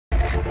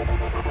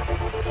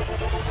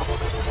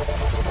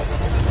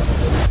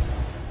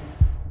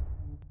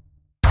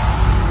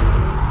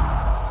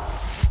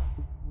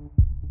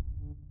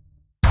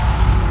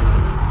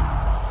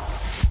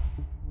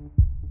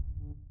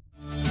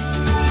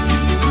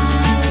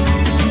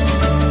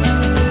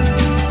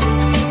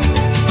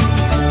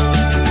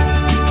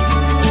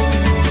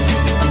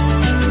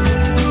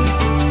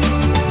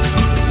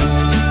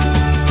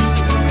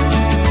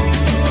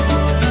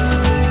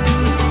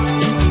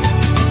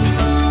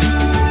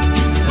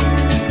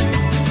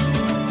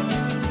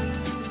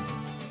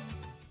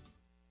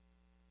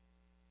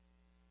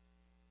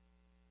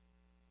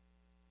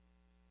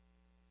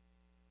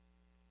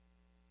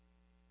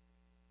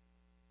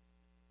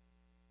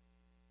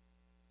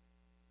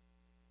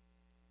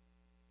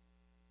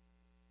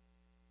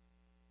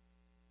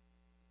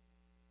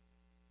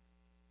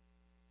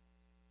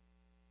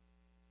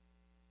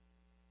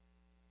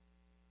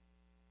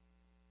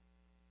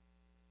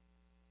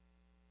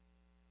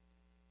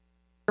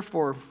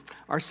for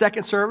our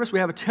second service. We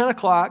have a 10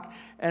 o'clock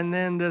and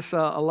then this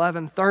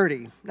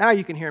 11:30. Now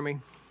you can hear me.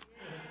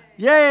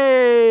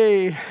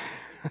 Yay!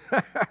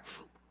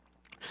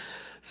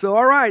 So,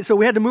 all right, so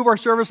we had to move our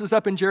services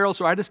up in Gerald,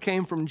 so I just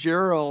came from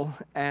Gerald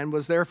and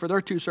was there for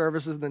their two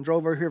services and then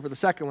drove over here for the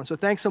second one. So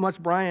thanks so much,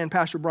 Brian,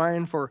 Pastor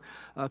Brian, for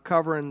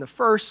covering the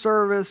first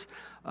service.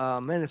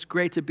 And it's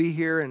great to be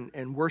here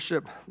and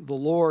worship the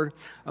Lord.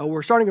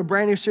 We're starting a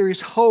brand new series,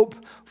 Hope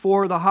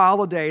for the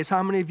Holidays.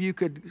 How many of you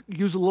could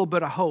use a little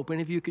bit of hope?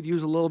 Any of you could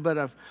use a little bit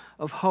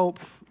of hope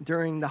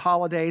during the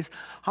holidays?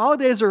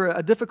 Holidays are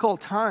a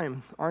difficult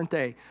time, aren't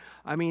they?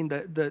 I mean,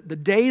 the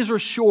days are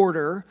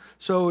shorter,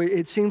 so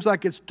it seems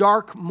like it's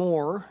dark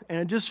more, and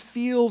it just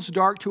feels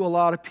dark to a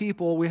lot of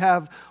people. We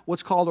have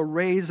what's called a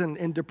raise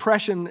in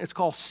depression. It's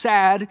called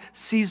SAD,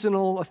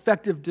 seasonal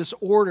affective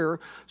disorder.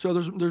 So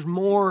there's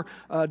more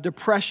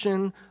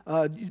depression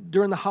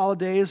during the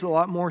holidays, a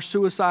lot more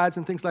suicides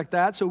and things like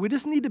that. So we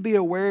just need to be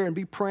aware and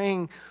be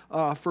praying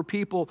for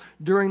people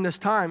during this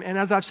time. And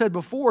as I've said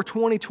before,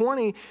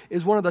 2020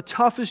 is one of the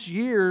toughest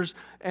years,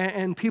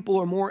 and people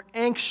are more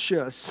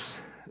anxious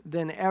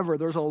than ever.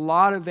 There's a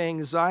lot of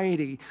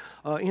anxiety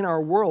in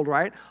our world,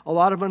 right? A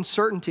lot of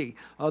uncertainty.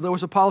 There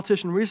was a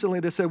politician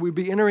recently that said we'd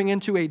be entering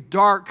into a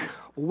dark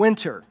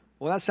winter.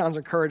 Well, that sounds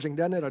encouraging,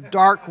 doesn't it? A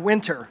dark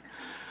winter.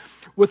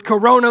 With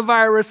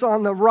coronavirus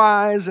on the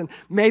rise and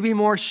maybe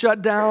more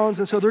shutdowns.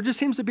 And so there just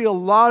seems to be a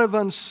lot of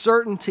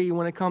uncertainty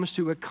when it comes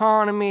to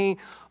economy,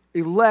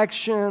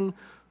 election,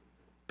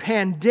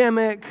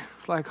 pandemic.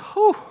 It's like,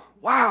 whew,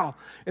 wow,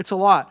 it's a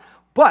lot.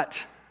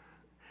 But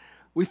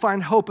we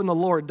find hope in the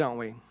Lord, don't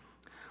we?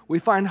 We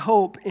find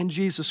hope in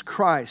Jesus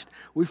Christ.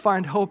 We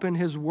find hope in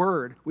His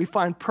Word. We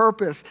find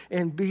purpose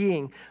in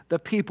being the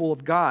people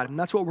of God. And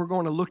that's what we're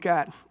going to look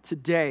at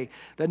today.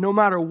 That no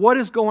matter what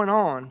is going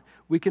on,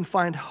 we can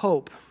find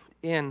hope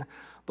in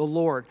the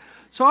Lord.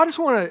 So I just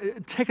want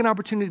to take an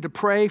opportunity to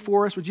pray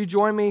for us. Would you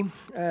join me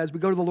as we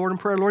go to the Lord in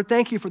prayer? Lord,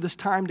 thank you for this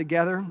time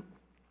together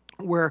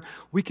where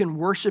we can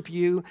worship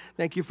you.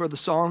 Thank you for the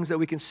songs that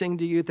we can sing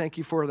to you. Thank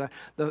you for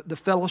the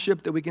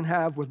fellowship that we can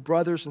have with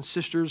brothers and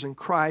sisters in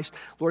Christ.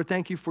 Lord,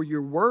 thank you for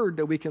your word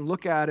that we can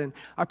look at. And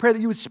I pray that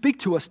you would speak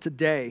to us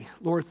today,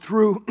 Lord,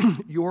 through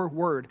your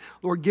word.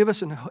 Lord, give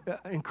us an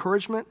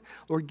encouragement.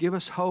 Lord, give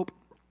us hope.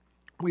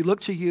 We look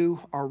to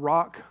you, our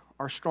rock,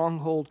 our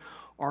stronghold,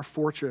 our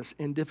fortress.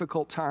 In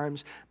difficult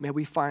times, may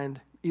we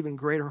find even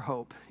greater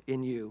hope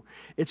in you.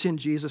 It's in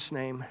Jesus'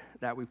 name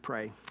that we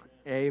pray.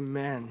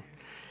 Amen.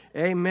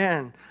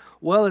 Amen.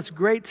 Well, it's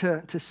great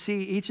to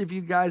see each of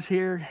you guys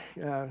here,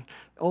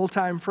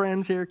 old-time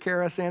friends here.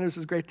 Kara Sanders,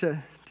 it's great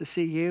to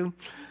see you.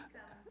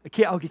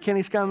 Okay,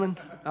 Kenny's coming?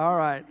 All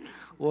right.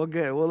 Well,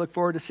 good. We'll look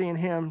forward to seeing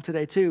him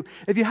today, too.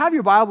 If you have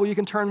your Bible, you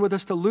can turn with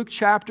us to Luke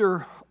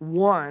chapter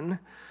 1.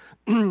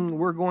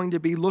 We're going to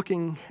be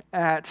looking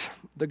at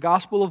the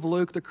Gospel of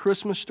Luke, the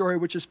Christmas story,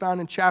 which is found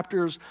in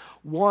chapters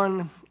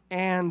 1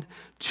 and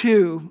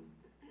 2.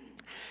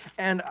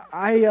 And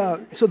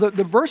so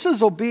the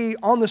verses will be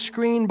on the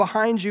screen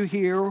behind you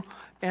here,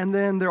 and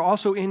then they're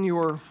also in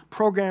your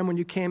program when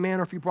you came in,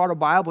 or if you brought a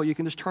Bible, you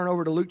can just turn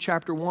over to Luke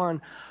chapter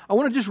 1. I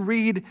want to just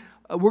read,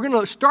 we're going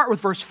to start with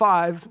verse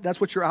 5.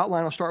 That's what your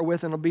outline will start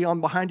with, and it'll be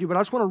on behind you. But I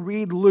just want to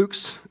read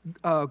Luke's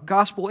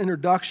gospel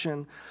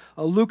introduction.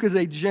 Luke is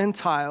a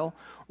Gentile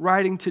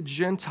writing to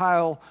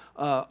Gentile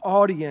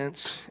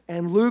audience,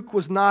 and Luke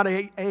was not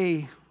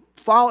a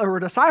follower or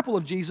a disciple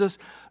of Jesus.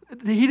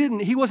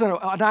 He wasn't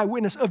an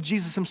eyewitness of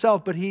Jesus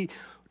himself, but he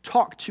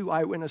talked to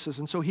eyewitnesses.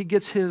 And so he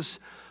gets his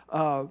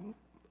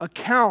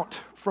account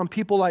from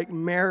people like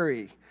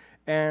Mary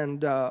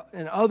and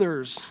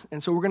others.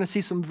 And so we're going to see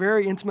some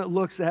very intimate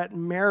looks at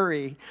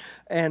Mary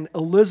and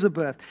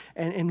Elizabeth.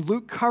 And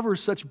Luke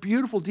covers such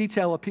beautiful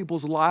detail of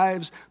people's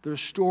lives, their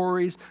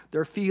stories,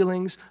 their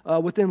feelings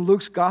within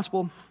Luke's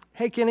gospel.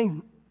 Hey,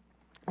 Kenny,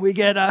 we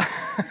get...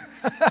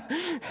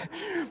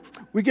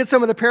 We get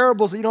some of the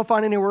parables that you don't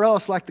find anywhere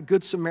else, like the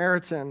Good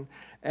Samaritan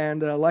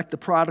and like the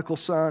prodigal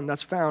son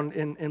that's found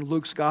in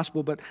Luke's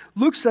gospel. But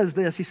Luke says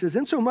this, he says,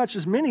 "Insomuch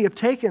as many have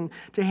taken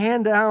to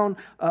hand down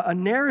a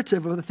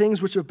narrative of the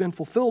things which have been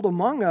fulfilled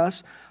among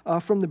us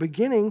from the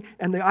beginning,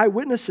 and the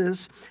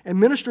eyewitnesses and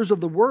ministers of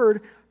the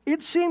word,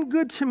 it seemed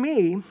good to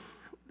me,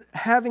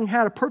 having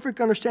had a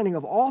perfect understanding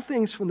of all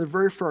things from the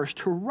very first,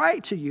 to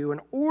write to you an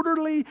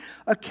orderly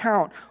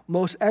account,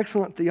 most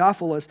excellent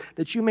Theophilus,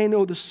 that you may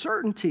know the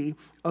certainty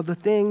of the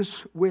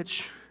things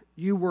which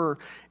you were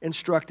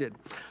instructed."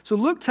 So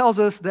Luke tells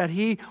us that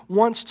he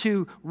wants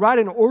to write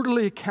an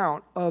orderly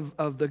account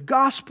of the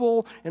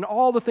gospel and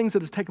all the things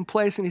that has taken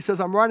place. And he says,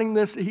 I'm writing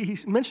this.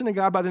 He's mentioned a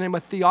guy by the name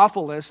of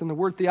Theophilus, and the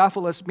word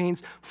Theophilus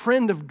means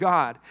friend of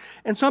God.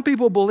 And some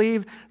people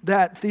believe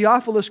that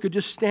Theophilus could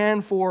just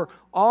stand for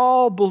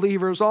all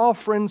believers, all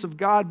friends of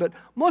God, but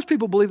most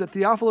people believe that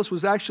Theophilus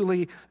was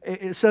actually,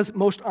 it says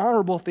most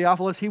honorable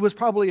Theophilus. He was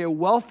probably a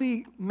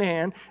wealthy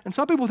man, and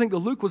some people think that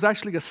Luke was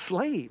actually a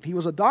slave. He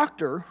was a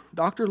doctor,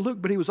 Dr. Luke,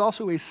 but he was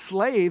also a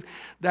slave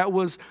that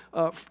was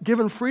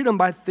given freedom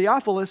by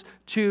Theophilus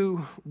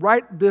to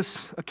write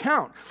this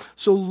account.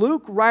 So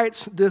Luke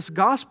writes this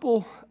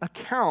gospel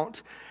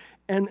account,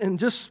 and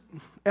just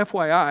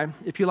FYI,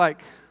 if you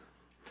like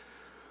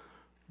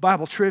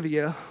Bible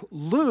trivia,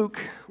 Luke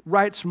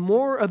writes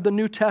more of the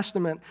New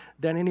Testament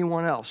than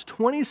anyone else.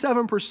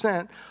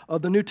 27%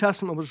 of the New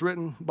Testament was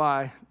written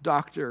by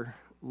Dr.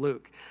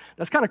 Luke.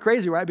 That's kind of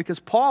crazy, right? Because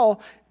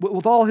Paul,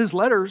 with all his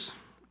letters,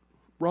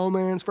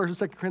 Romans,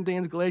 1st and 2nd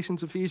Corinthians,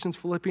 Galatians, Ephesians,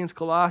 Philippians,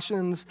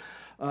 Colossians,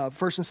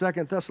 1st and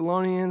 2nd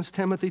Thessalonians,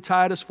 Timothy,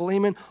 Titus,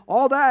 Philemon,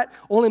 all that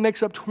only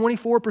makes up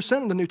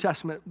 24% of the New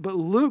Testament. But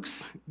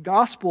Luke's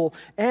gospel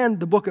and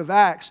the book of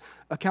Acts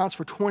accounts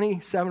for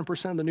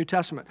 27% of the New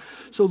Testament.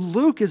 So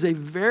Luke is a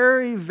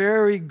very,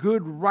 very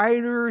good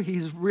writer.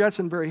 He's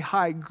written in very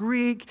high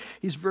Greek.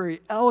 He's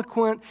very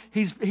eloquent.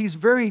 He's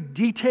very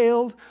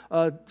detailed.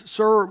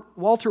 Sir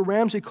Walter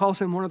Ramsey calls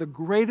him one of the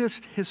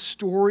greatest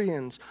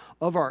historians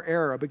of our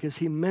era because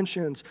he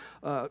mentions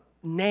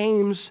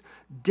names,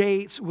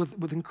 dates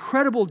with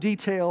incredible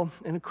detail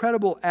and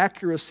incredible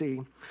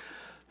accuracy.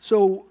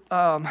 So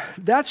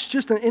that's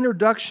just an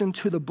introduction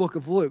to the book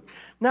of Luke.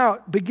 Now,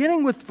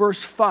 beginning with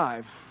verse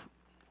 5,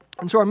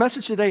 and so our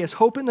message today is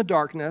hope in the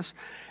darkness,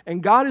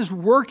 and God is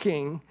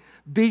working,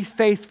 be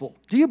faithful.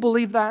 Do you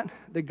believe that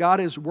God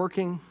is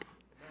working?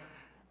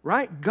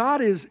 Right?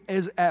 God is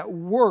at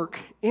work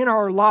in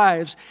our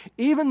lives,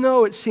 even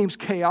though it seems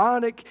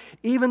chaotic,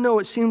 even though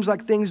it seems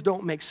like things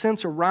don't make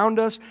sense around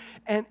us.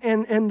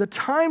 And the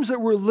times that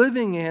we're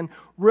living in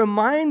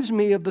reminds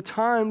me of the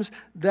times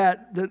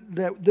that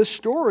this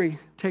story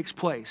takes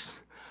place.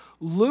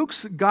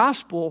 Luke's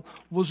gospel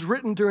was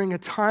written during a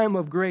time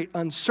of great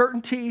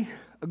uncertainty,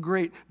 a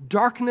great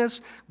darkness,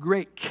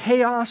 great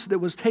chaos that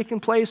was taking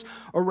place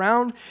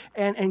around,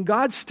 and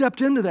God stepped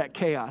into that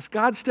chaos.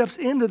 God steps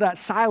into that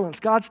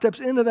silence. God steps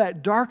into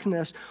that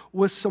darkness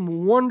with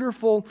some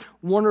wonderful,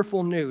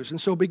 wonderful news.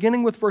 And so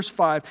beginning with verse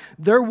 5,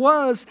 there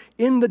was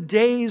in the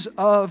days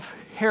of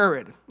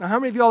Herod. Now, how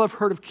many of y'all have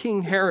heard of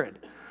King Herod?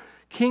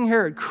 King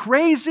Herod,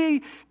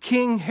 crazy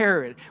King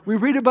Herod. We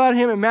read about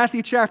him in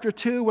Matthew chapter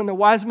 2 when the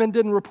wise men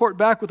didn't report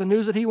back with the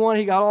news that he wanted.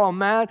 He got all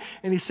mad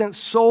and he sent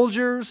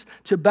soldiers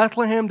to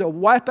Bethlehem to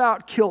wipe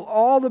out, kill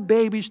all the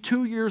babies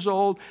 2 years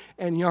old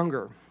and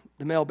younger,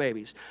 the male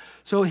babies.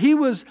 So he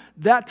was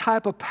that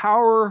type of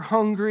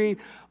power-hungry,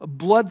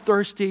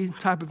 bloodthirsty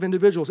type of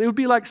individuals. It would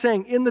be like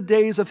saying in the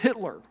days of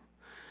Hitler.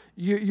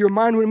 Your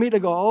mind would immediately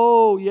go,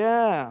 oh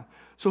yeah.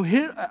 So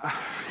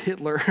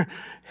Hitler,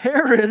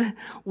 Herod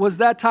was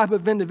that type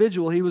of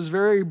individual. He was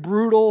very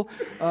brutal.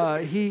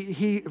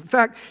 In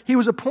fact, he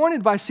was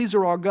appointed by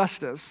Caesar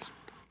Augustus.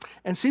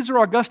 And Caesar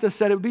Augustus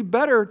said it would be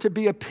better to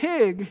be a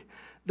pig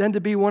than to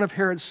be one of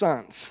Herod's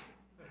sons.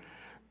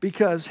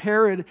 Because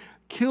Herod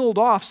killed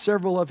off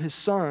several of his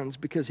sons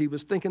because he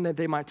was thinking that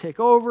they might take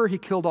over. He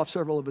killed off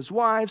several of his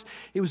wives.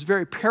 He was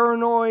very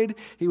paranoid.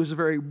 He was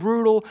very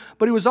brutal.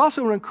 But he was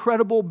also an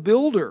incredible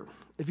builder.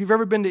 If you've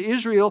ever been to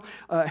Israel,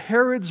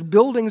 Herod's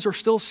buildings are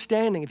still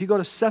standing. If you go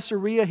to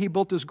Caesarea, he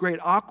built this great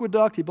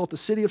aqueduct. He built the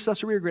city of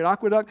Caesarea, great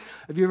aqueduct.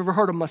 If you've ever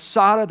heard of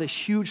Masada, this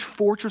huge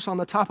fortress on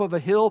the top of a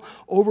hill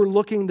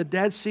overlooking the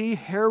Dead Sea,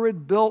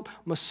 Herod built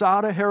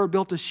Masada. Herod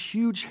built this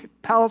huge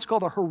palace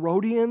called the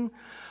Herodian.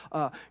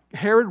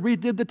 Herod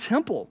redid the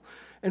temple.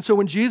 And so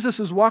when Jesus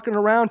is walking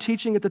around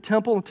teaching at the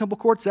temple and temple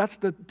courts, that's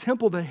the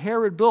temple that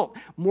Herod built,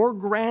 more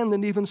grand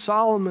than even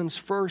Solomon's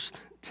first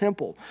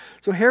temple.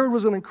 So Herod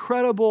was an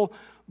incredible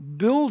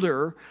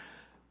builder,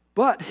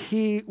 but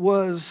he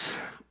was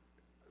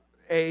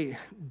a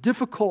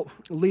difficult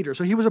leader.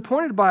 So he was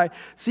appointed by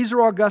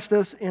Caesar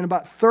Augustus in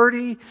about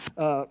 30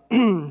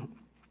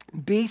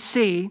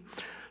 BC.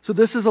 So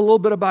this is a little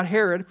bit about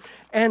Herod.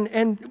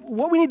 And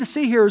what we need to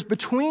see here is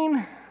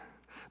between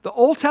the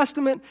Old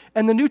Testament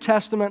and the New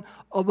Testament,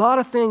 a lot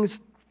of things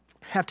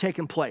have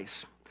taken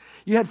place.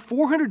 You had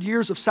 400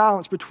 years of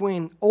silence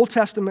between Old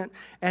Testament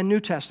and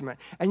New Testament,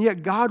 and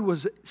yet God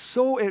was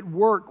so at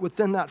work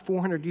within that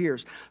 400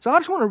 years. So I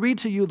just want to read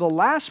to you the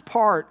last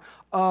part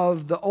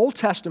of the Old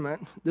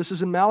Testament. This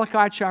is in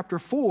Malachi chapter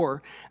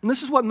 4, and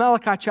this is what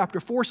Malachi chapter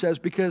 4 says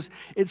because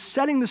it's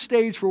setting the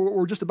stage for what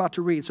we're just about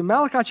to read. So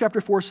Malachi chapter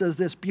 4 says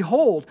this,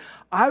 "Behold,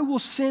 I will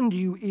send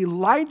you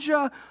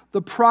Elijah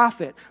the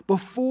prophet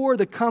before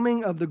the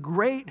coming of the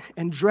great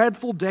and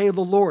dreadful day of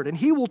the Lord, and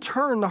he will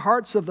turn the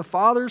hearts of the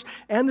fathers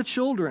and the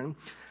children,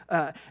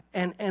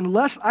 and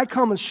lest I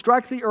come and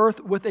strike the earth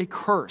with a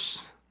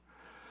curse."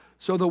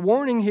 So the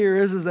warning here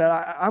is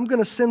that I'm going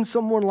to send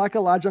someone like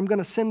Elijah. I'm going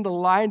to send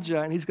Elijah,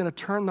 and he's going to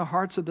turn the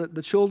hearts of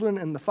the children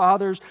and the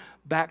fathers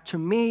back to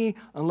me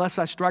unless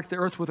I strike the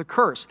earth with a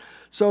curse.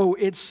 So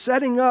it's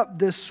setting up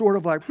this sort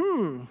of like,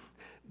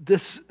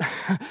 this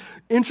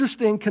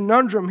interesting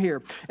conundrum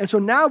here. And so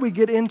now we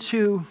get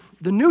into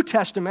the New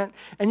Testament,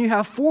 and you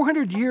have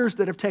 400 years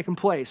that have taken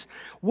place.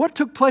 What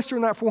took place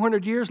during that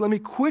 400 years? Let me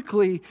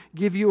quickly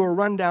give you a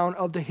rundown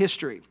of the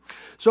history.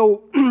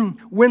 So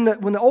when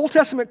the Old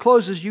Testament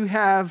closes, you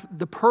have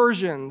the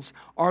Persians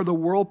are the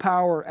world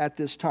power at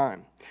this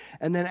time.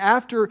 And then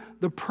after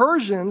the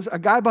Persians, a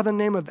guy by the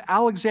name of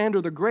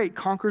Alexander the Great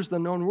conquers the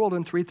known world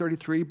in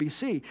 333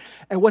 BC.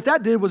 And what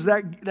that did was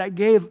that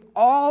gave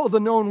all of the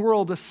known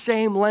world the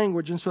same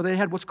language. And so they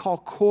had what's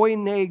called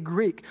Koine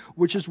Greek,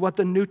 which is what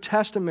the New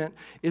Testament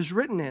is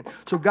written in.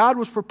 So God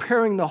was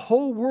preparing the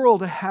whole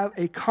world to have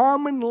a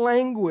common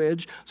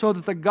language so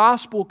that the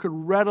gospel could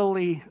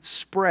readily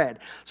spread.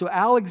 So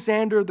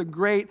Alexander the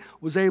Great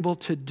was able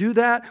to do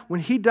that. When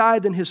he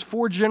died, then his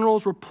 4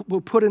 generals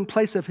were put in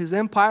place of his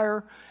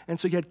empire. And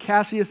so you had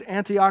Cassius,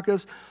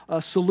 Antiochus,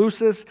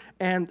 Seleucus,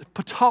 and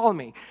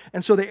Ptolemy.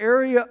 And so the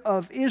area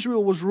of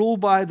Israel was ruled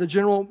by the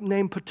general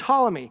named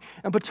Ptolemy.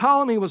 And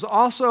Ptolemy was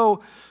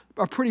also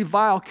a pretty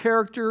vile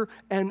character,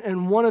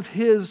 and one of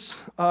his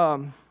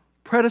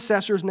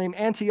predecessors named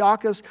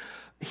Antiochus,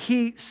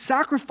 he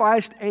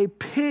sacrificed a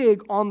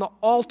pig on the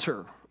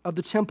altar of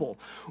the temple,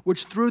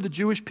 which threw the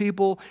Jewish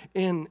people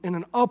in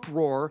an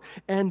uproar,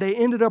 and they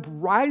ended up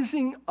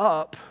rising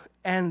up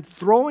and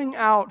throwing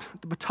out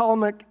the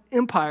Ptolemaic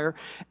Empire,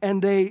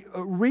 and they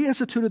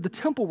reinstituted the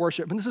temple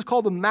worship. And this is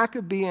called the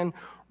Maccabean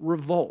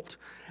Revolt.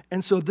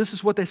 And so this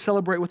is what they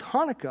celebrate with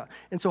Hanukkah.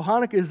 And so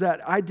Hanukkah is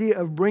that idea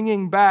of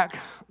bringing back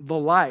the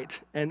light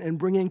and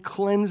bringing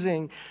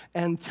cleansing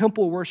and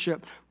temple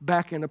worship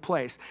back into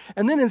place.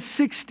 And then in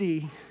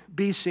 60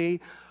 BC,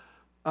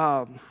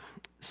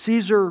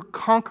 Caesar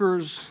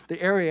conquers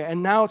the area,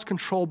 and now it's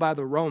controlled by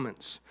the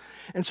Romans.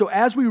 And so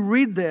as we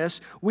read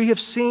this, we have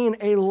seen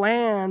a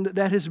land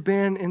that has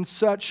been in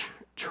such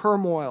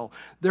turmoil.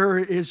 There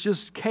is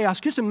just chaos.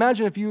 Just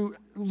imagine if you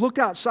looked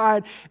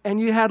outside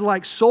and you had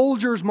like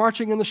soldiers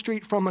marching in the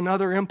street from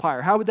another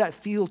empire. How would that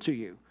feel to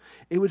you?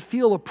 It would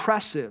feel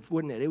oppressive,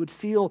 wouldn't it? It would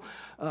feel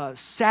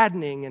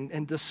saddening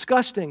and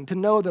disgusting to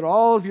know that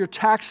all of your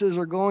taxes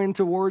are going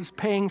towards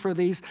paying for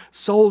these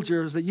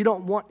soldiers that you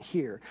don't want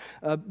here,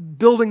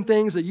 building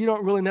things that you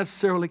don't really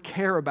necessarily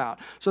care about.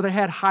 So they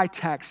had high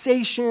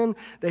taxation,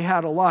 they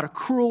had a lot of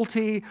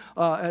cruelty,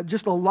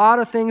 just a lot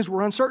of things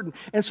were uncertain.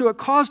 And so it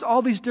caused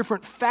all these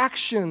different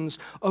factions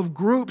of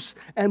groups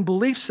and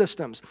belief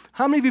systems.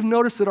 How many of you have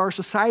noticed that our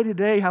society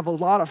today have a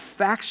lot of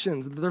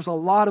factions, that there's a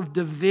lot of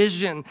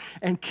division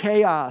and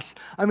chaos?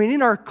 I mean,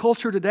 in our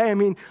culture today,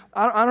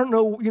 I don't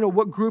know,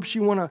 what groups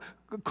you want to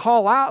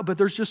call out, but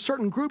there's just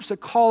certain groups that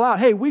call out,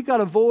 hey, we've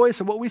got a voice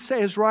and what we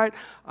say is right.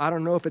 I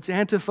don't know if it's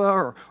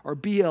Antifa or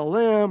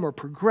BLM or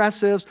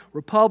progressives,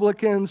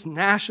 Republicans,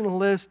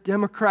 nationalists,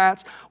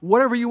 Democrats,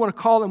 whatever you want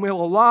to call them. We have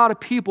a lot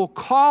of people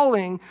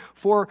calling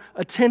for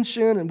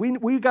attention, and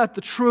we got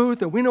the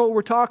truth and we know what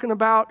we're talking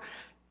about.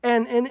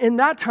 And in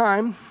that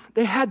time,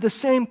 they had the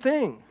same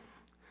thing.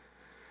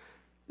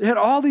 They had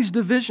all these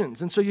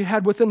divisions. And so you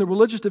had within the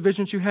religious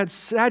divisions, you had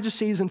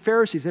Sadducees and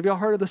Pharisees. Have y'all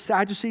heard of the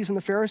Sadducees and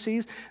the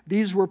Pharisees?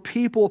 These were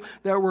people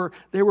that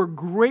were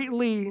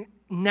greatly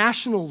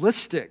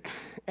nationalistic,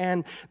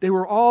 and they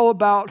were all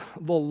about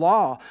the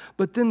law.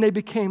 But then they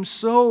became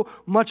so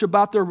much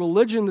about their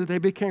religion that they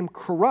became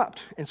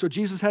corrupt. And so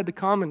Jesus had to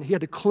come and he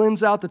had to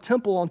cleanse out the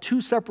temple on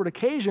 2 separate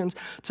occasions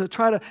to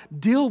try to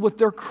deal with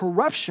their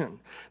corruption.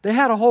 They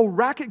had a whole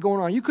racket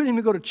going on. You couldn't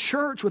even go to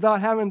church without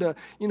having to,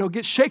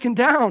 get shaken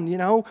down,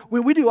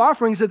 When we do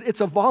offerings,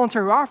 it's a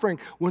voluntary offering.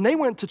 When they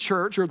went to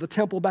church or the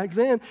temple back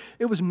then,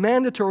 it was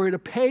mandatory to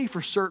pay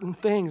for certain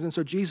things. And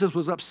so Jesus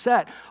was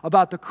upset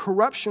about the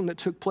corruption that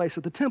took place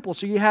at the temple.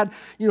 So you had,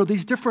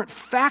 these different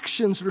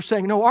factions that are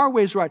saying, no, our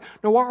way's right.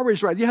 No, our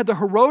way's right. You had the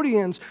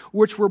Herodians,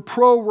 which were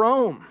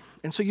pro-Rome.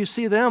 And so you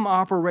see them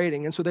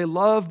operating. And so they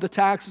love the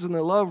taxes and they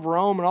love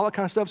Rome and all that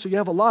kind of stuff. So you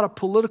have a lot of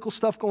political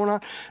stuff going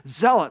on.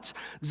 Zealots.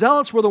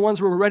 Zealots were the ones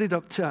who were ready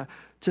to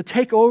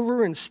take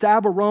over and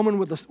stab a Roman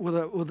with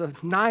a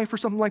knife or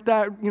something like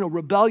that,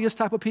 rebellious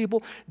type of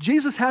people.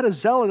 Jesus had a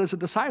zealot as a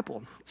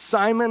disciple.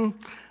 Simon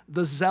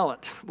the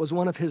Zealot was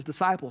one of his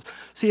disciples.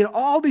 So he had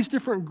all these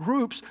different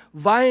groups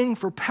vying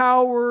for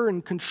power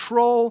and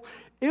control.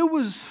 It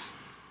was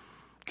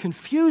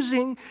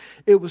confusing.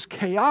 It was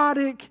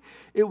chaotic.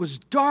 It was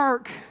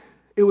dark.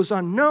 It was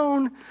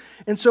unknown.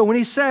 And so when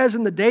he says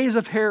in the days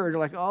of Herod, you're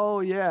like,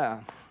 oh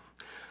yeah,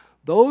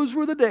 those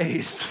were the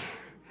days.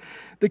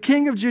 The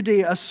king of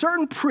Judea, a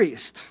certain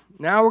priest,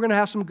 now we're going to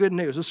have some good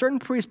news, a certain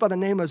priest by the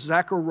name of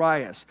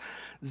Zacharias.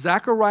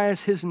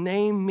 Zacharias, his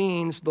name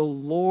means the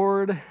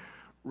Lord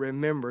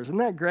remembers. Isn't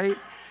that great?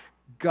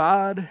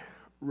 God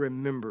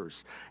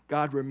remembers.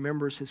 God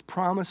remembers his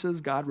promises.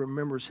 God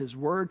remembers his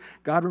word.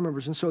 God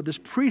remembers. And so this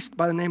priest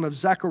by the name of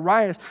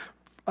Zacharias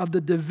of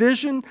the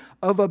division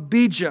of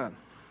Abijah.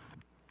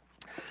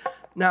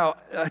 Now,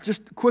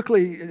 just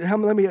quickly,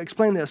 let me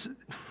explain this.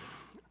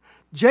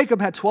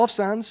 Jacob had 12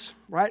 sons,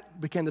 right?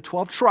 Became the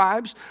 12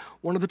 tribes.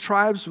 One of the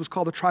tribes was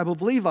called the tribe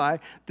of Levi.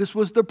 This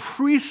was the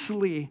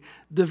priestly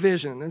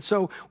division. And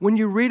so when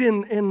you read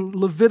in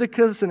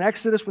Leviticus and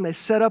Exodus, when they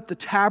set up the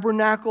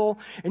tabernacle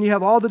and you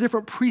have all the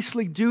different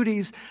priestly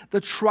duties,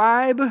 the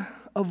tribe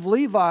of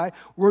Levi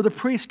were the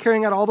priests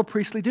carrying out all the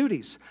priestly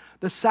duties,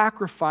 the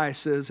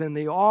sacrifices and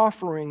the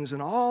offerings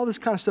and all this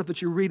kind of stuff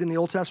that you read in the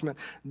Old Testament.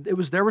 It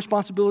was their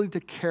responsibility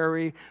to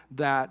carry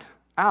that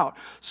out.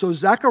 So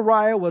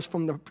Zechariah was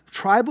from the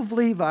tribe of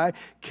Levi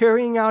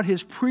carrying out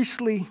his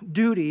priestly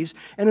duties.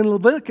 And in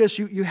Leviticus,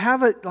 you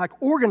have it like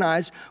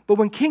organized, but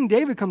when King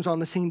David comes on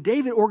the scene,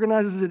 David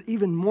organizes it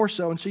even more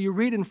so. And so you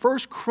read in 1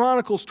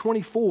 Chronicles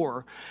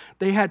 24,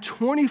 they had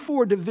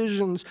 24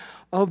 divisions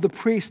of the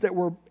priests that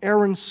were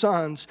Aaron's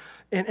sons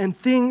and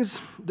things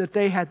that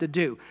they had to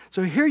do.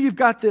 So here you've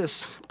got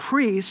this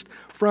priest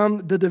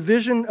from the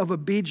division of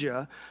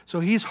Abijah. So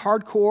he's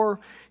hardcore.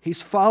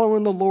 He's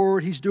following the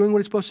Lord. He's doing what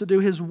he's supposed to do.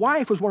 His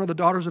wife was one of the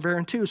daughters of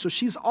Aaron too. So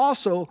she's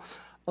also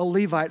a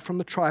Levite from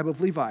the tribe of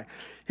Levi.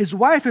 His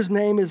wife, his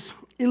name is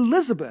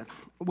Elizabeth,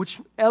 which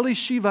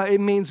Elisheva, it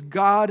means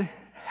God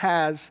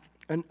has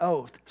an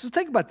oath. So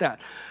think about that.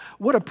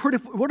 What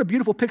a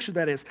beautiful picture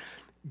that is.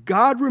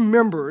 God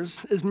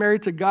remembers is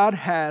married to God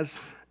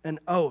has an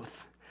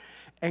oath.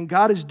 And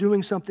God is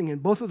doing something in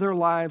both of their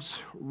lives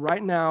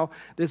right now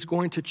that's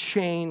going to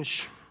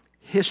change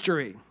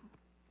history.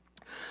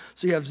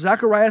 So you have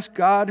Zacharias,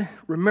 God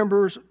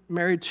remembers,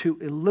 married to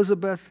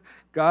Elizabeth.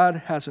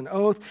 God has an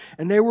oath.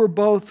 And they were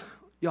both,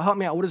 y'all help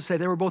me out, what does it say?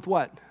 They were both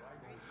what?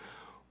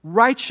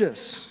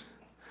 Righteous.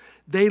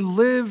 They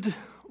lived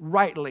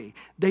rightly.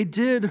 They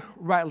did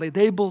rightly.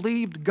 They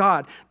believed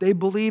God. They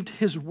believed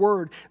His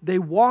word. They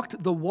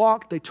walked the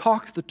walk. They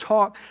talked the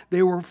talk.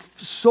 They were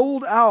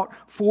sold out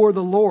for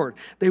the Lord.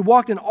 They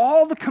walked in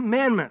all the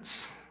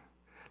commandments.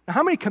 Now,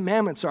 how many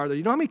commandments are there?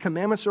 You know how many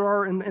commandments there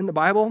are in the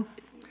Bible?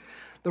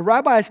 The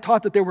rabbis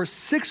taught that there were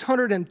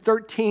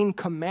 613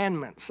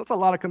 commandments. That's a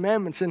lot of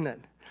commandments, isn't it?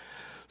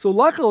 So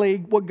luckily,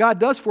 what God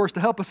does for us to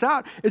help us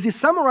out is He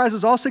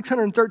summarizes all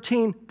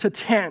 613 to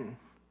 10.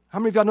 How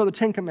many of y'all know the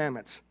 10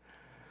 commandments?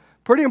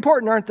 Pretty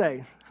important, aren't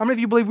they? How many of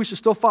you believe we should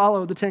still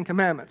follow the 10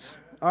 commandments?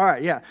 All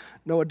right, yeah.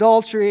 No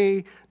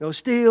adultery, no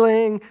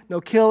stealing, no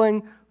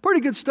killing.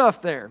 Pretty good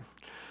stuff there.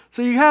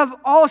 So you have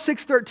all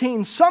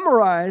 613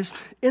 summarized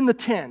in the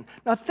 10.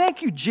 Now,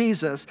 thank you,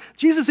 Jesus.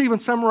 Jesus even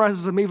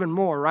summarizes them even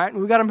more, right?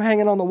 And we got them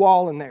hanging on the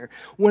wall in there.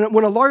 When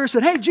a lawyer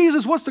said, hey,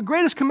 Jesus, what's the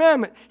greatest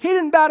commandment? He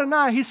didn't bat an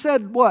eye. He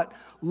said what?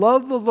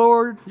 Love the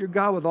Lord your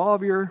God with all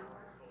of your...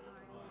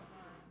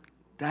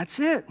 That's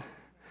it.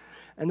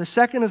 And the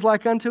second is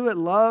like unto it,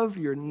 love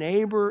your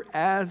neighbor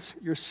as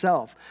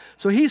yourself.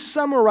 So he's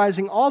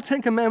summarizing all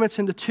 10 commandments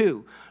into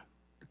two.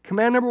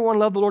 Command number 1,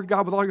 love the Lord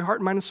God with all your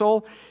heart, mind, and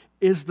soul,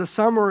 is the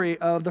summary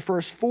of the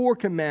first 4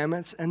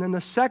 commandments. And then the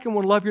second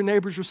one, love your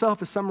neighbors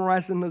yourself, is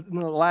summarized in the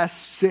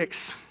last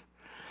 6.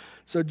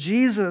 So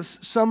Jesus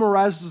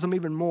summarizes them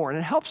even more. And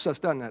it helps us,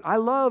 doesn't it? I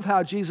love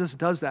how Jesus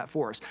does that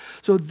for us.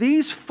 So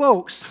these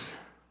folks,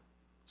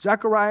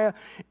 Zechariah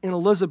and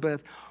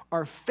Elizabeth,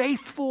 are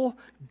faithful,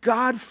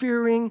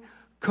 God-fearing,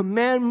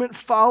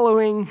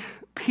 commandment-following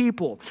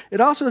people.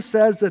 It also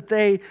says that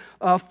they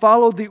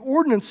followed the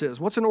ordinances.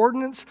 What's an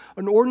ordinance?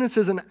 An ordinance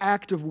is an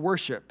act of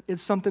worship.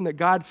 It's something that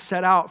God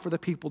set out for the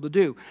people to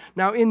do.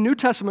 Now, in New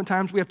Testament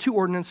times, we have 2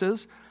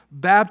 ordinances,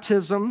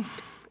 baptism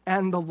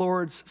and the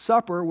Lord's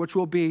Supper, which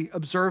we'll be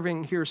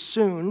observing here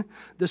soon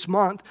this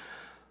month.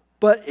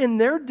 But in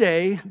their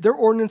day, their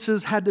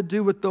ordinances had to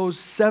do with those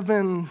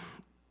 7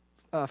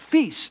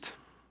 feasts.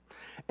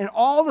 And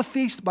all the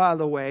feasts, by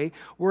the way,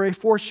 were a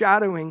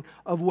foreshadowing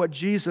of what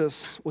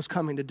Jesus was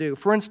coming to do.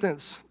 For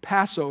instance,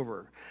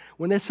 Passover.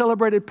 When they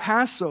celebrated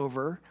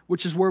Passover,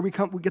 which is where we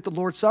get the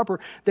Lord's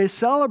Supper, they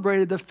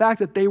celebrated the fact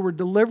that they were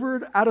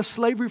delivered out of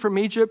slavery from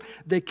Egypt.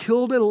 They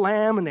killed a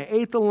lamb and they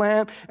ate the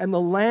lamb, and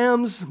the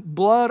lamb's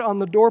blood on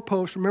the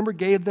doorpost, remember,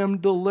 gave them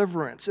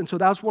deliverance. And so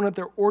that was one of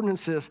their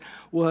ordinances,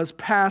 was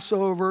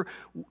Passover,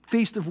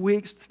 Feast of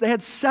Weeks. They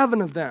had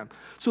 7 of them.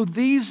 So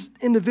these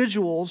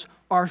individuals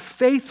are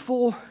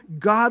faithful,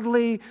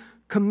 godly,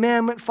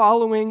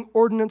 commandment-following,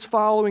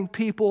 ordinance-following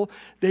people.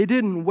 They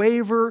didn't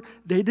waver.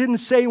 They didn't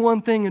say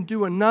one thing and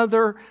do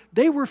another.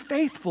 They were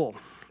faithful.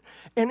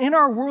 And in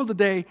our world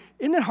today,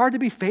 isn't it hard to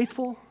be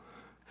faithful?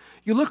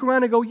 You look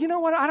around and go, you know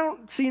what, I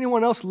don't see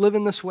anyone else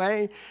living this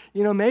way.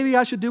 You know, maybe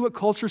I should do what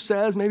culture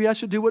says. Maybe I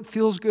should do what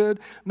feels good.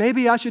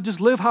 Maybe I should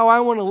just live how I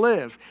want to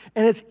live.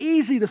 And it's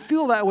easy to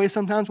feel that way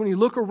sometimes when you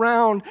look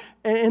around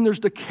and there's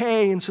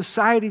decay and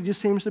society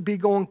just seems to be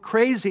going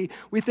crazy.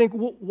 We think,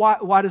 well,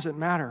 why does it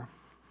matter?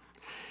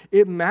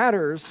 It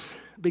matters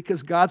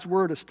because God's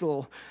word is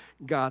still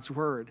God's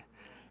word.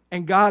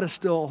 And God is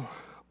still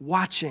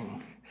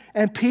watching.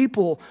 And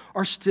people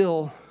are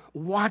still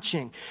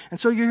watching. And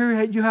so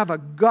you have a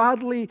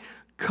godly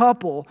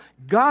couple.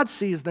 God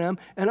sees them,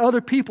 and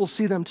other people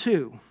see them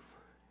too.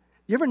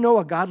 You ever know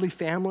a godly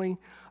family,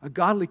 a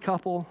godly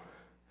couple?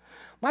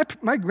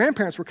 My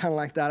grandparents were kind of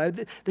like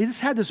that. They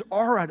just had this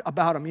aura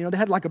about them. They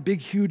had like a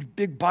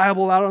big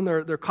Bible out on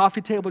their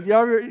coffee table. You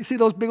ever see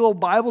those big old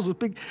Bibles with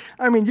big,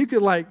 you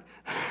could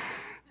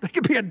they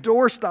could be a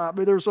doorstop,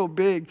 but they're so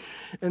big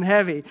and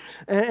heavy.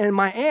 And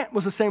my aunt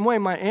was the same way.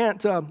 My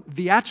aunt,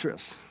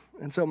 Beatrice.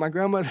 And so my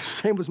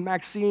grandmother's name was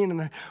Maxine,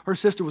 and her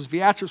sister was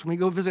Beatrice. When we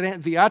go visit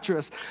Aunt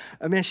Beatrice,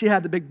 she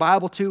had the big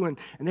Bible too, and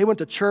they went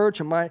to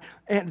church. And my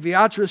Aunt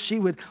Beatrice, she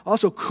would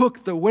also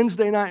cook the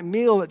Wednesday night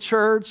meal at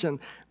church. And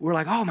we're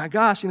like, oh my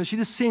gosh, she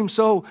just seemed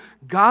so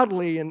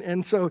godly.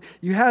 And so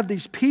you have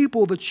these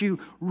people that you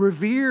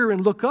revere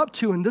and look up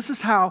to, and this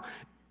is how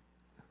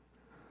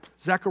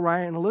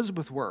Zechariah and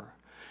Elizabeth were.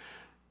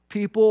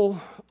 People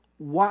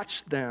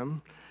watched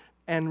them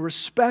and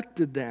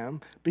respected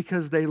them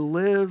because they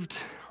lived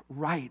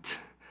right.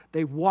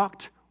 They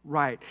walked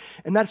right.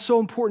 And that's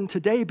so important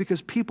today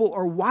because people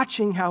are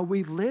watching how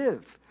we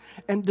live.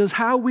 And does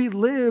how we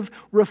live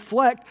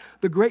reflect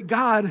the great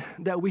God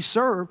that we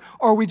serve,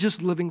 or are we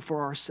just living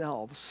for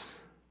ourselves?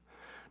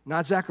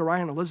 Not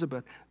Zechariah and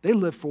Elizabeth. They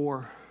lived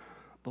for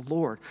the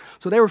Lord.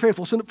 So they were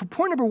faithful. So for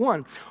point number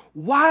one,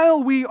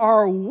 while we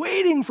are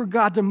waiting for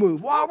God to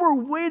move, while we're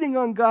waiting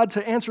on God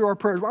to answer our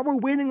prayers, while we're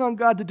waiting on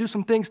God to do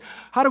some things,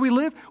 how do we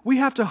live? We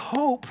have to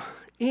hope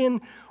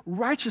in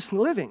righteous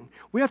living.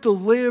 We have to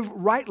live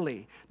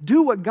rightly.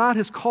 Do what God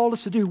has called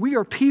us to do. We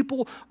are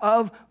people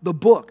of the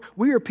book.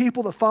 We are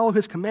people that follow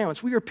His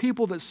commandments. We are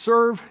people that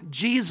serve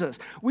Jesus.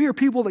 We are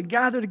people that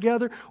gather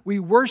together. We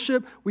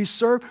worship. We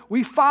serve.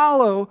 We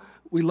follow.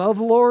 We love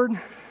the Lord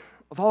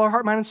with all our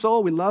heart, mind, and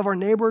soul. We love our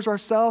neighbors,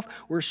 ourselves.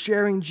 We're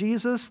sharing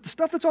Jesus. The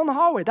stuff that's on the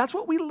hallway. That's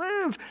what we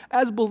live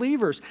as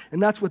believers.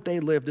 And that's what they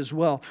lived as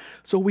well.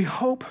 So we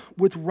hope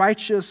with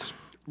righteous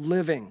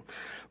living.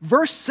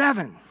 Verse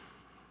 7.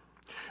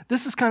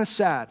 This is kind of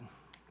sad.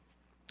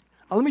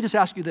 Now, let me just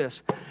ask you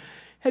this.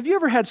 Have you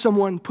ever had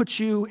someone put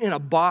you in a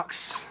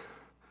box,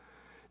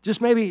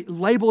 just maybe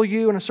label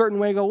you in a certain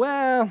way, go,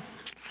 well,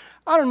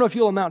 I don't know if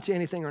you'll amount to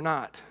anything or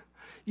not.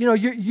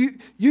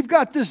 You've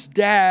got this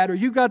dad, or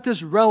you've got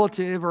this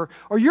relative, or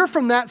you're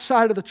from that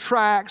side of the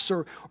tracks,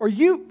 or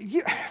you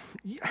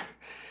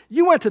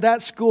went to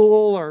that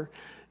school, or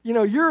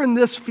you're in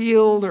this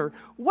field, or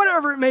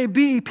whatever it may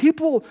be.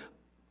 People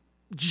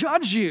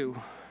judge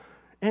you.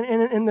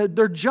 And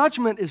their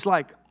judgment is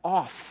like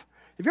off.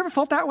 Have you ever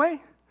felt that way?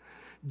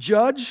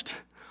 Judged,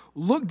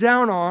 looked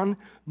down on,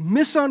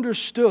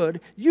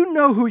 misunderstood. You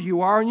know who you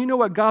are and you know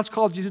what God's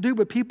called you to do,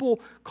 but people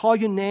call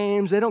you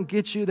names. They don't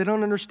get you. They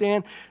don't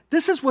understand.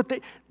 This is what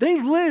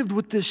they lived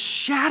with this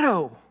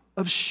shadow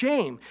of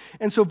shame.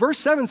 And so verse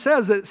 7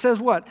 says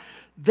what?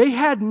 They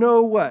had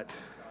no what?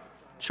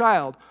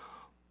 Child.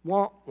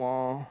 Wah,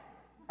 wah.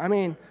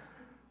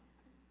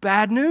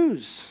 Bad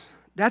news.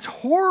 That's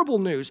horrible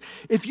news.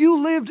 If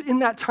you lived in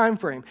that time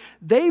frame,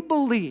 they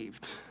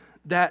believed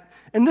that,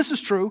 and this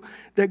is true,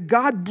 that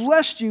God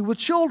blessed you with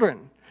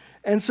children.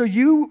 And so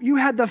you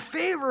had the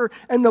favor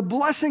and the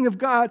blessing of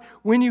God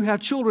when you have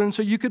children,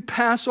 so you could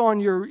pass on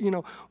your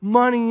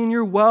money and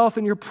your wealth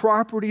and your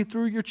property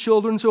through your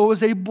children. So it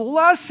was a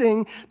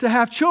blessing to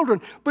have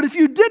children. But if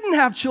you didn't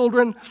have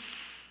children,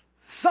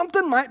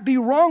 something might be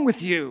wrong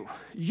with you.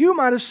 You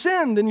might have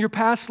sinned in your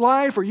past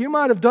life, or you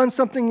might have done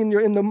something in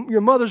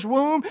your mother's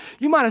womb.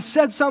 You might have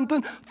said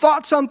something,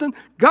 thought something.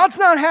 God's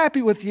not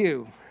happy with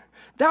you.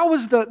 That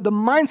was the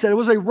mindset. It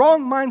was a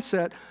wrong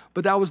mindset,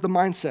 but that was the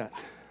mindset.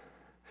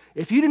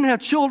 If you didn't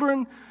have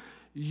children,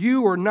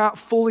 you are not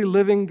fully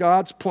living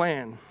God's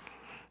plan.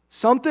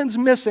 Something's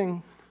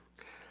missing.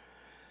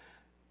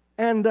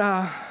 And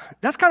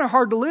that's kind of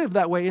hard to live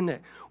that way, isn't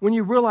it? When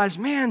you realize,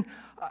 man,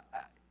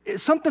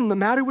 is something the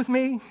matter with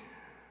me?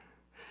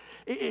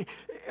 Did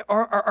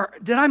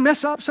I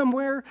mess up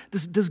somewhere?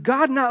 Does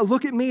God not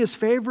look at me as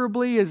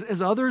favorably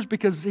as others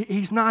because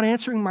He's not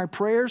answering my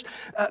prayers?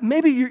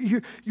 Maybe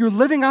you're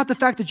living out the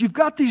fact that you've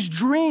got these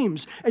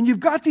dreams and you've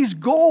got these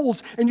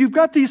goals and you've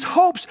got these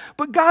hopes,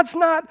 but God's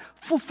not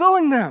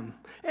fulfilling them.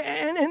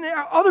 And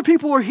other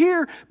people are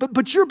here,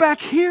 but you're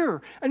back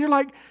here. And you're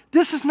like,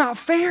 this is not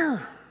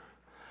fair.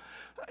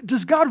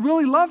 Does God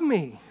really love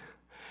me?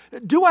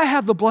 Do I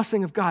have the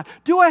blessing of God?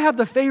 Do I have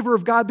the favor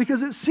of God?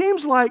 Because it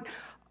seems like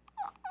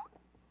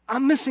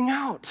I'm missing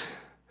out.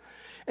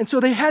 And so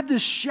they had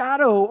this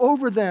shadow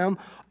over them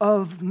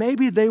of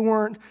maybe they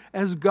weren't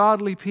as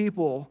godly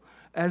people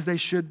as they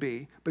should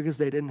be because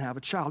they didn't have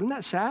a child. Isn't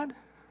that sad?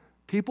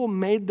 People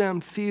made them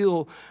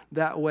feel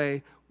that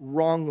way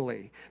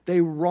wrongly.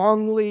 They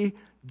wrongly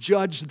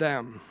judged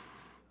them.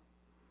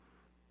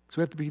 So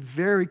we have to be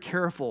very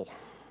careful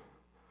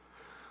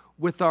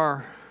with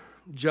our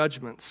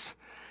judgments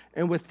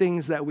and with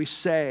things that we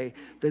say,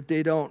 that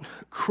they don't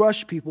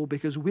crush people,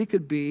 because we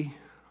could be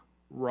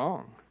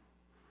wrong.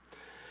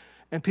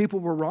 And people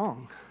were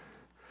wrong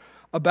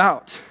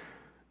about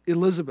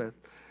Elizabeth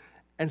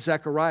and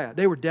Zechariah.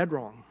 They were dead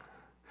wrong.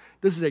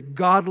 This is a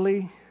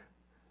godly,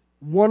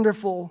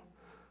 wonderful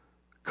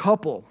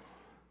couple.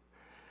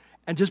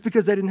 And just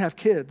because they didn't have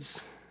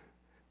kids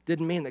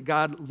didn't mean that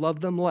God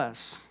loved them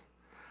less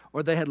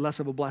or they had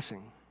less of a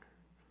blessing.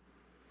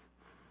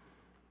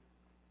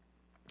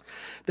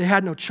 they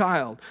had no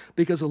child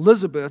because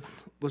Elizabeth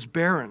was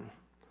barren.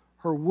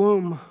 Her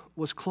womb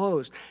was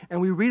closed.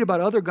 And we read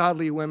about other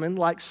godly women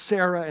like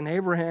Sarah and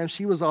Abraham.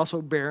 She was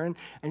also barren,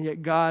 and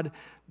yet God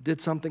did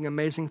something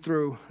amazing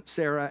through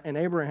Sarah and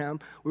Abraham.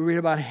 We read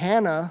about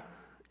Hannah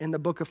in the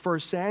book of 1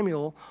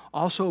 Samuel,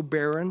 also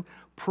barren,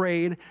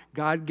 prayed.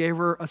 God gave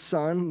her a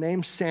son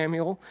named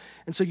Samuel.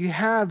 And so you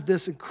have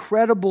this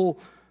incredible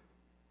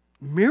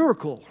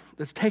miracle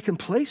that's taken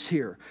place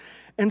here.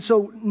 And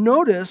so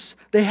notice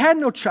they had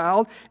no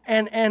child,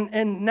 and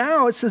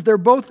now it says they're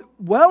both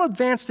well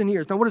advanced in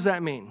years. Now what does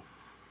that mean?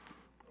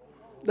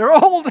 They're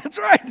old, that's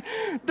right.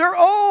 They're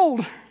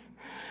old.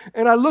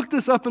 And I looked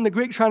this up in the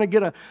Greek trying to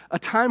get a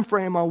time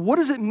frame on what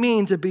does it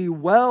mean to be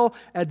well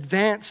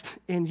advanced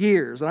in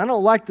years. And I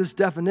don't like this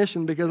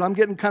definition because I'm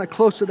getting kind of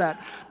close to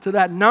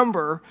that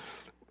number.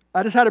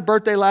 I just had a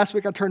birthday last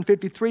week. I turned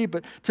 53.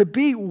 But to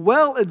be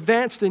well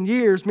advanced in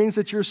years means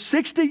that you're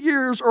 60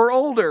 years or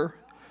older.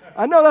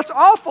 I know that's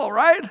awful,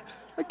 right?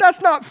 Like that's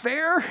not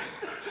fair.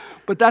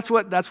 But that's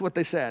what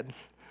they said.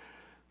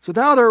 So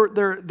now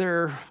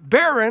they're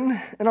barren,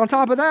 and on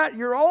top of that,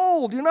 you're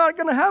old. You're not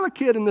going to have a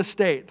kid in this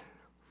state.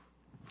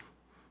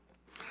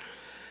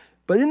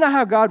 But isn't that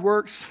how God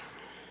works?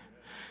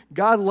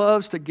 God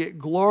loves to get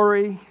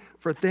glory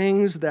for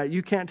things that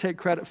you can't take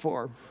credit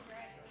for.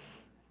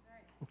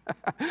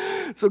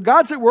 So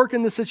God's at work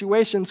in this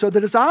situation so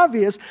that it's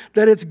obvious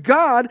that it's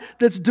God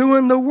that's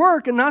doing the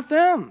work and not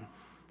them.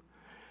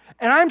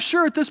 And I'm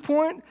sure at this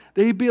point,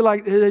 they'd be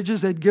like,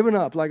 they'd given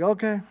up. Like,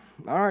 okay,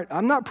 all right,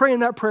 I'm not praying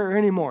that prayer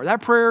anymore.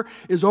 That prayer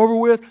is over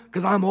with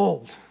because I'm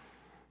old.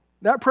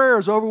 That prayer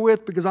is over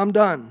with because I'm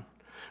done.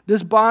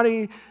 This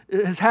body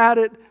has had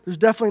it. There's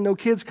definitely no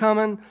kids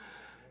coming.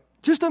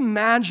 Just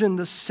imagine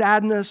the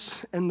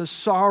sadness and the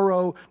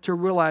sorrow to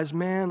realize,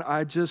 man,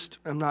 I just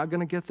am not going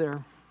to get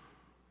there.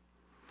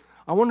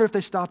 I wonder if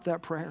they stopped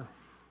that prayer.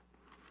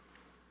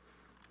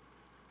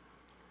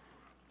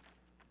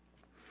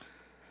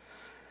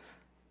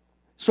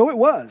 So it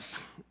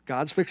was.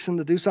 God's fixing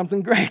to do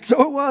something great.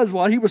 So it was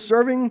while he was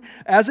serving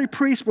as a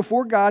priest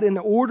before God in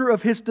the order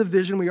of his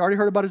division. We already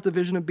heard about his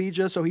division of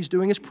Abijah, so he's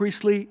doing his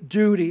priestly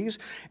duties.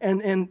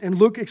 And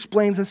Luke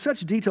explains in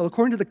such detail,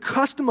 according to the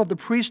custom of the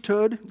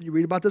priesthood, you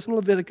read about this in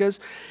Leviticus,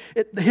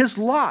 his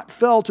lot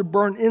fell to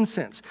burn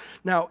incense.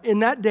 Now, in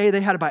that day,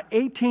 they had about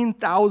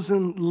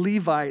 18,000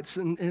 Levites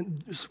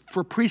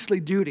for priestly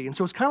duty. And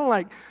so it's kind of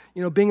like,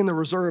 being in the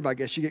reserve, I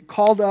guess. You get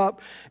called up,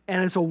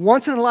 and it's a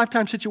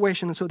once-in-a-lifetime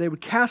situation, and so they would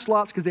cast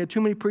lots because they had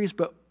too many priests,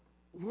 but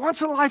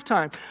once in a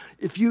lifetime,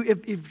 if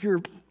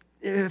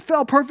it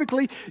fell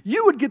perfectly,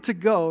 you would get to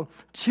go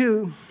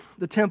to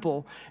the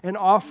temple and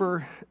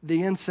offer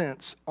the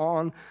incense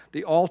on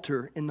the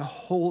altar in the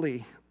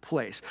holy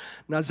place.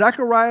 Now,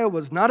 Zechariah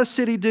was not a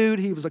city dude.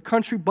 He was a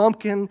country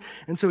bumpkin,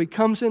 and so he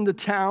comes into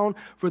town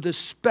for this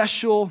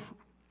special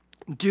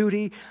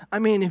duty. I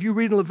mean, if you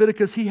read in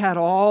Leviticus, he had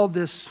all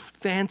this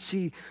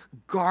fancy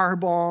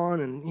garb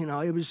on, and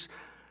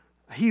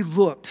he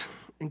looked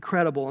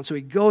incredible. And so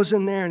he goes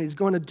in there and he's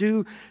going to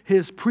do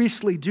his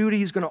priestly duty.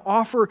 He's going to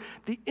offer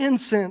the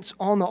incense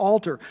on the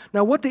altar.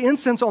 Now, what the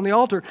incense on the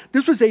altar,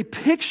 this was a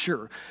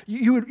picture.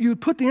 You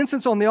would put the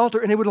incense on the altar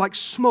and it would like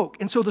smoke.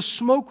 And so the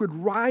smoke would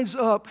rise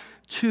up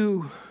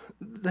to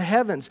the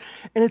heavens.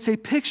 And it's a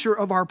picture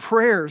of our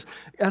prayers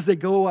as they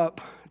go up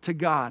to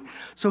God.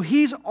 So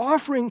he's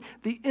offering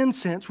the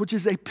incense, which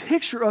is a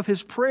picture of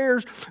his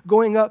prayers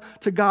going up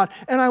to God.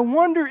 And I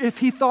wonder if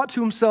he thought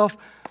to himself,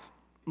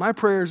 my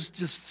prayers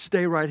just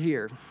stay right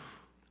here.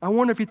 I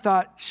wonder if he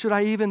thought, should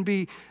I even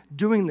be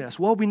doing this?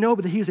 Well, we know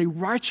that he's a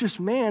righteous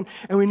man,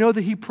 and we know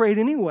that he prayed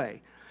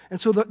anyway. And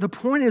so the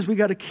point is we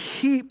got to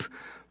keep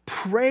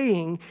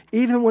praying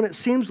even when it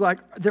seems like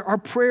our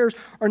prayers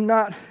are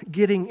not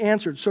getting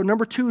answered. So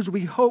number 2 is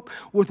we hope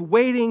with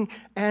waiting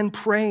and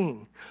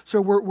praying.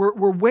 So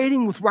we're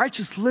waiting with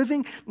righteous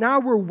living. Now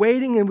we're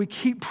waiting and we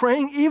keep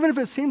praying, even if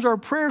it seems our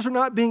prayers are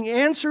not being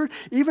answered,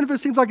 even if it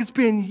seems like it's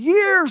been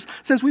years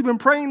since we've been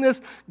praying this.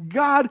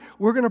 God,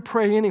 we're going to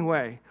pray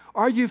anyway.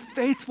 Are you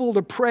faithful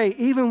to pray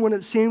even when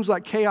it seems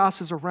like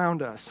chaos is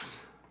around us?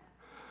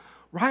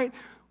 Right?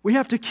 We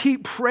have to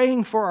keep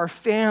praying for our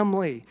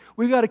family.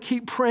 We got to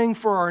keep praying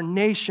for our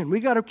nation.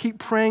 We got to keep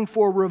praying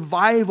for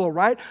revival,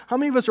 right? How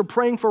many of us are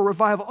praying for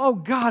revival? Oh,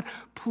 God,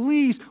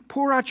 please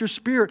pour out your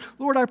Spirit.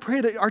 Lord, I pray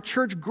that our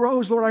church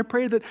grows. Lord, I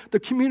pray that the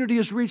community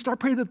is reached. I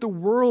pray that the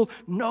world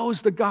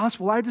knows the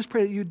gospel. I just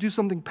pray that you do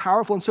something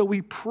powerful. And so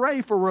we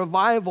pray for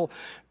revival.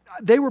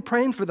 They were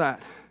praying for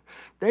that.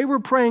 They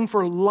were praying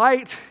for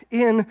light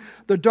in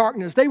the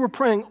darkness. They were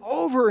praying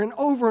over and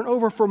over and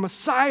over for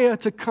Messiah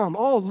to come.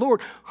 Oh,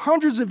 Lord,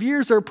 hundreds of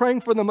years they're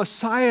praying for the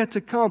Messiah to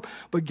come.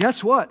 But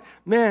guess what?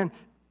 Man,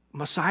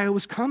 Messiah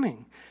was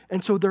coming.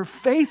 And so their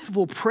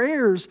faithful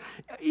prayers,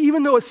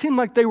 even though it seemed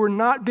like they were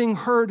not being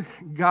heard,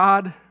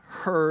 God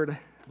heard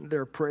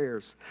their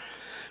prayers.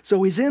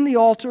 So he's in the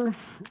altar,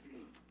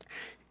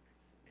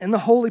 in the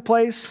holy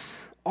place,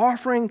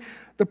 offering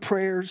the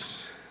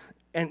prayers.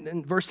 And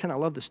in verse 10, I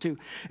love this too.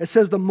 It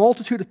says the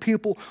multitude of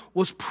people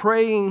was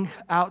praying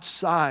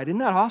outside. Isn't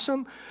that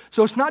awesome?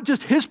 So it's not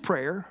just his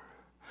prayer,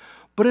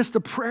 but it's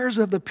the prayers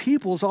of the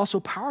people is also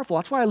powerful.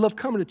 That's why I love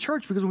coming to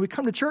church, because when we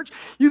come to church,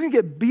 you can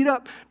get beat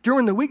up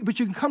during the week, but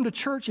you can come to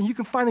church and you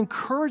can find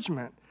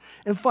encouragement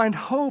and find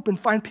hope and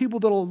find people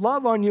that will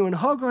love on you and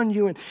hug on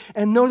you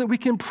and know that we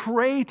can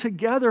pray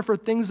together for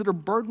things that are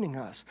burdening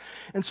us.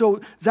 And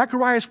so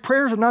Zechariah's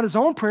prayers are not his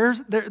own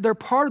prayers. They're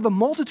part of the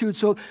multitude.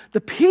 So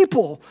the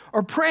people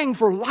are praying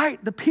for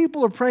light. The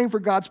people are praying for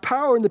God's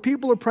power, and the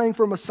people are praying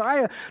for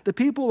Messiah. The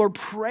people are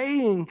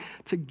praying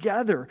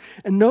together.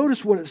 And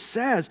notice what it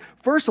says.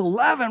 Verse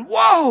 11,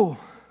 whoa!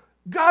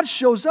 God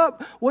shows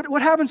up.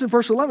 What happens in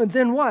verse 11?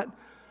 Then what?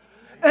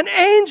 An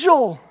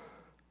angel.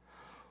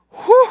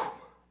 Whew!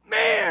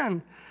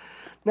 Man.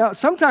 Now,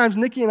 sometimes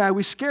Nikki and I,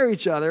 we scare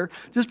each other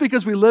just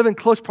because we live in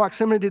close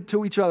proximity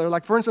to each other.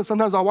 Like, for instance,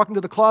 sometimes I'll walk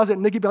into the closet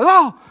and Nikki will be like,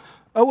 oh,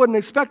 I wasn't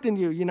expecting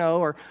you,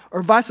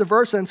 or vice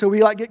versa. And so we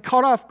get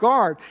caught off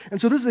guard.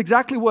 And so this is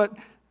exactly what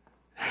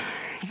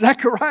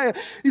Zechariah,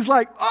 he's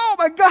like, oh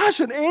my gosh,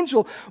 an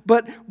angel.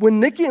 But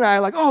when Nikki and I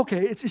are like, oh,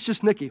 okay, it's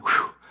just Nikki.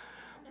 Whew.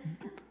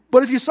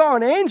 But if you saw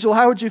an angel,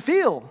 how would you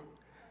feel?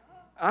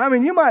 I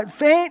mean, you might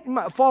faint, you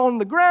might fall on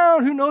the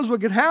ground, who knows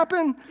what could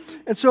happen.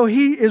 And so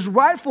he is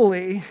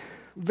rightfully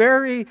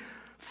very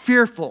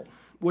fearful,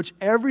 which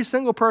every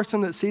single person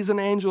that sees an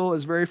angel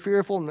is very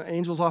fearful, and the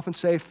angels often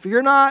say,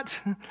 fear not,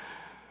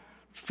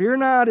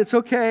 it's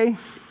okay.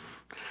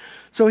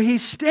 So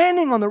he's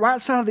standing on the right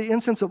side of the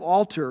incense of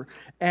altar,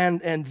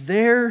 and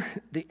there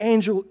the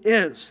angel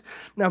is.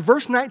 Now,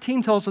 verse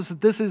 19 tells us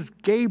that this is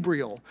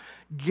Gabriel.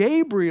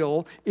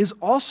 Gabriel is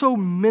also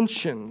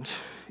mentioned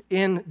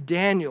in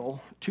Daniel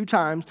 2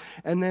 times,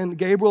 and then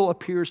Gabriel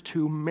appears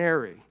to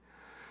Mary.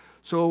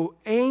 So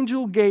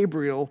angel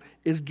Gabriel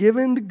is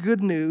given the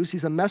good news.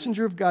 He's a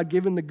messenger of God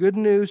giving the good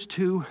news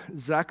to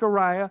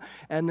Zechariah,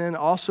 and then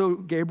also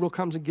Gabriel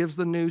comes and gives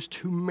the news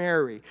to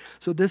Mary.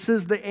 So this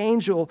is the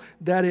angel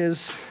that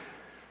is,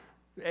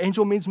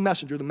 angel means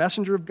messenger, the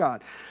messenger of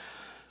God.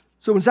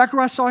 So when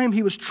Zechariah saw him,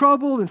 he was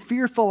troubled, and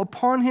fear fell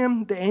upon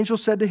him. The angel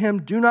said to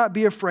him, do not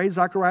be afraid,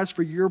 Zechariah,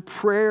 for your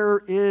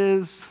prayer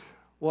is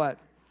what?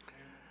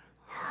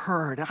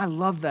 Heard. I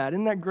love that.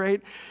 Isn't that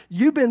great?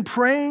 You've been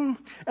praying,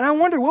 and I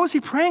wonder, what was he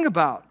praying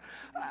about?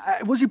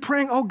 Was he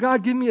praying, oh,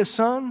 God, give me a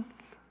son?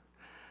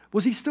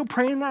 Was he still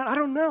praying that? I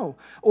don't know.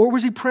 Or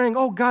was he praying,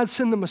 oh, God,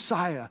 send the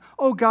Messiah.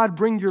 Oh, God,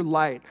 bring your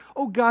light.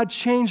 Oh, God,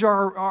 change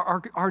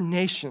our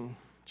nation.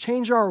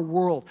 Change our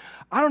world.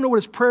 I don't know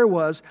what his prayer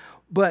was,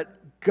 but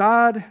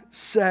God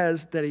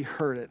says that he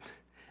heard it.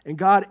 And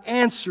God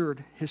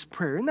answered his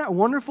prayer. Isn't that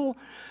wonderful?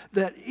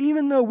 That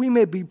even though we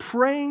may be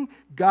praying,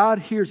 God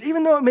hears.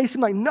 Even though it may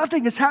seem like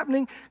nothing is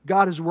happening,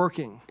 God is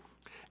working.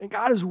 And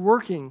God is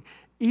working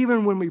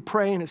even when we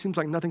pray and it seems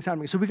like nothing's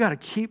happening. So we got to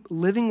keep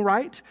living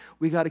right.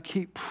 We got to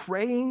keep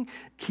praying,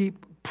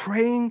 keep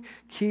praying,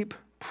 keep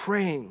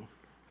praying.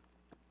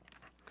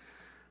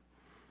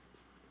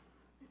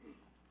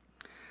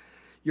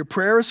 Your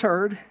prayer is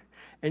heard,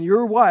 and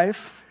your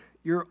wife,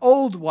 your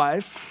old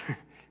wife,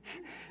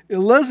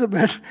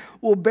 Elizabeth,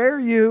 will bear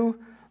you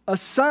a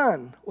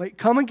son. Wait,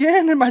 come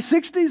again in my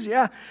 60s?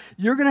 Yeah,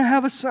 you're going to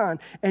have a son,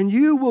 and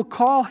you will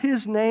call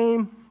his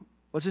name,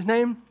 what's his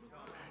name?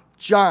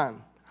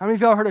 John. How many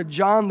of y'all heard of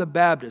John the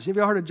Baptist? Have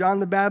y'all heard of John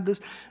the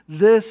Baptist?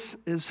 This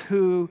is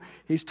who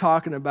he's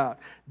talking about.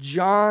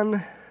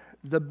 John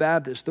the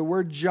Baptist. The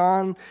word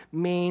John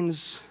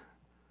means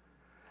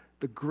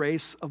the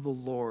grace of the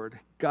Lord.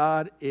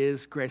 God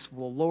is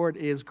graceful. The Lord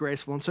is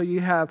graceful. And so you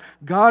have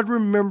God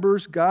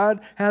remembers, God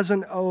has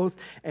an oath,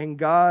 and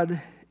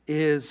God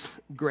is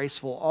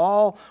graceful,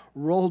 all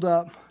rolled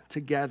up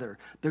together.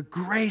 The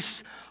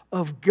grace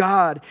of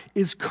God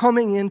is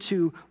coming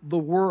into the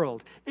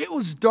world. It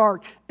was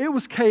dark, it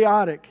was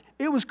chaotic,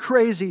 it was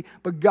crazy,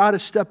 but God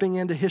is stepping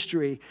into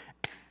history,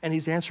 and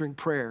he's answering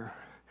prayer,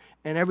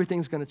 and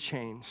everything's going to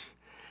change.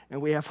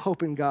 And we have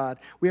hope in God.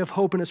 We have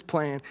hope in his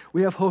plan.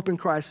 We have hope in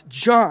Christ.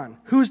 John,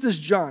 who's this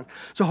John?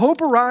 So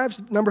hope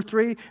arrives, number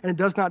 3, and it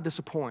does not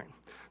disappoint.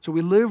 So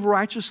we live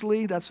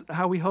righteously. That's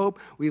how we hope.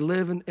 We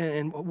live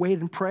and wait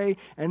and pray.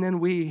 And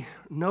then we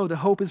know the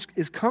hope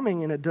is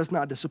coming, and it does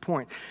not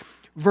disappoint.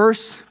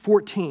 Verse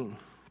 14.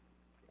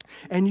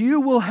 And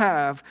you will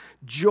have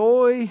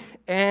joy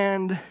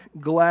and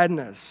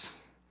gladness.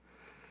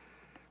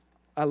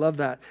 I love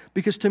that,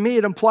 because to me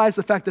it implies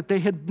the fact that they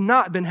had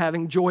not been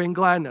having joy and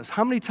gladness.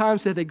 How many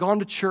times had they gone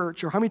to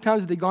church, or how many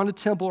times had they gone to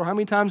temple, or how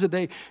many times had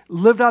they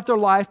lived out their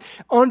life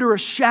under a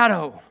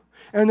shadow?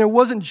 And there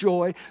wasn't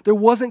joy, there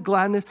wasn't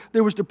gladness,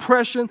 there was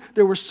depression,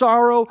 there was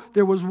sorrow,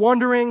 there was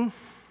wondering,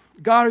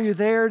 God, are you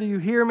there? Do you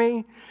hear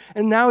me?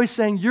 And now he's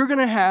saying, you're going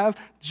to have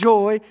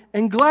joy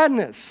and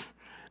gladness.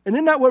 And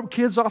isn't that what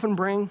kids often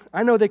bring?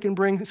 I know they can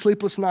bring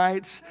sleepless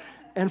nights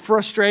and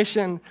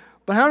frustration,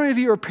 but how many of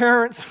you are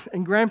parents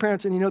and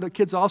grandparents and you know that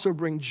kids also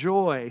bring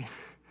joy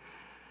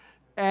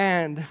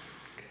and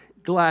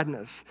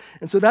gladness.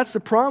 And so that's the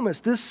promise.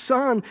 This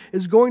Son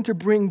is going to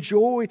bring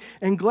joy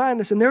and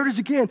gladness. And there it is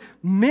again.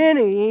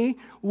 Many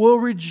will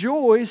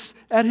rejoice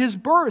at his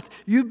birth.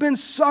 You've been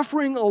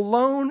suffering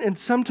alone, and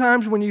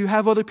sometimes when you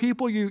have other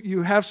people,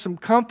 you have some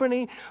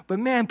company. But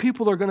man,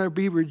 people are going to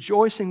be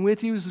rejoicing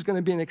with you. This is going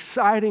to be an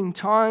exciting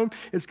time.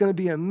 It's going to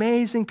be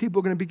amazing. People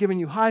are going to be giving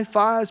you high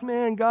fives.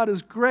 Man, God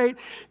is great.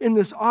 Isn't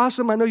this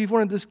awesome? I know you've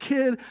wanted this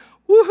kid.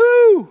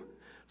 Woohoo!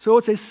 So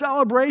it's a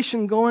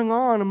celebration going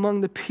on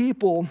among the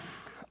people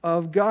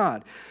of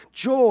God.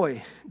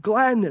 Joy,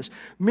 gladness,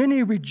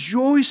 many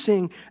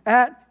rejoicing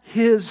at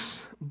his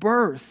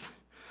birth.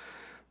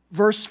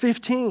 Verse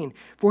 15,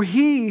 for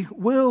he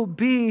will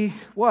be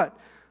what?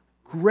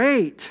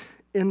 Great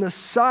in the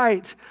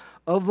sight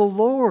of the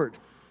Lord.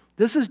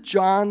 This is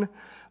John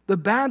the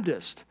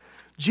Baptist.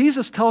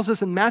 Jesus tells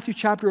us in Matthew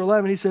chapter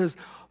 11, he says,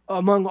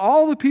 among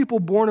all the people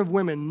born of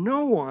women,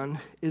 no one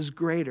is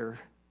greater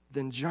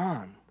than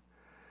John.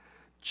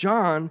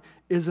 John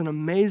is an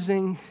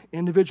amazing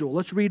individual.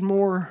 Let's read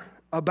more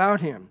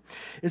about him.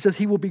 It says,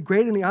 he will be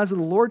great in the eyes of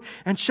the Lord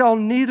and shall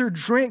neither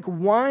drink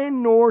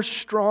wine nor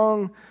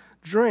strong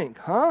drink.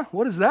 Huh?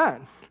 What is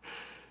that?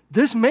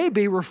 This may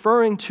be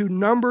referring to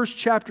Numbers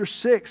chapter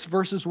 6,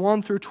 verses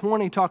 1 through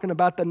 20, talking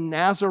about the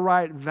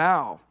Nazirite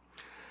vow.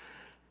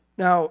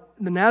 Now,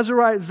 the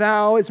Nazirite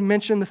vow is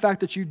mentioned the fact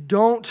that you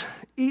don't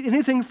eat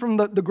anything from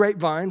the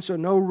grapevine, so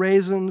no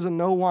raisins and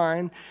no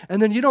wine,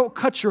 and then you don't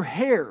cut your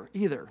hair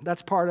either.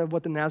 That's part of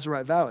what the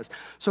Nazirite vow is.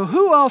 So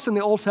who else in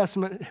the Old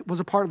Testament was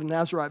a part of the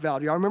Nazirite vow?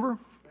 Do y'all remember?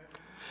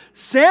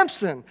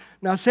 Samson.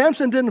 Now,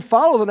 Samson didn't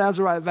follow the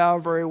Nazirite vow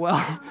very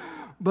well,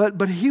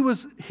 but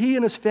he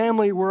and his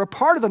family were a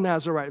part of the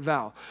Nazirite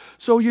vow.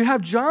 So you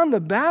have John the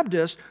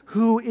Baptist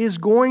who is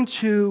going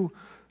to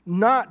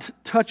not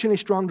touch any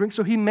strong drink,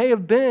 so he may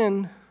have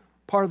been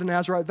part of the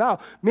Nazirite vow.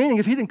 Meaning,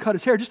 if he didn't cut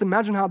his hair, just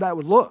imagine how that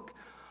would look.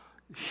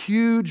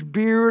 Huge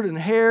beard and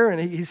hair,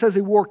 and he says he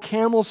wore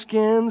camel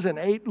skins and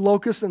ate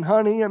locusts and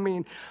honey. I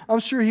mean, I'm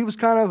sure he was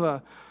kind of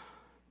a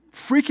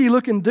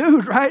freaky-looking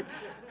dude, right?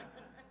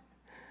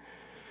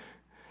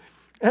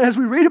 And as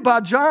we read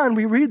about John,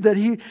 we read that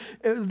he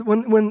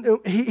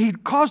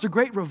caused a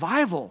great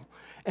revival.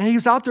 And he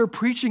was out there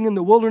preaching in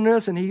the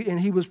wilderness, and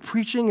he was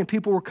preaching, and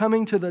people were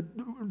coming to the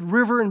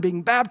river and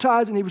being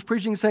baptized, and he was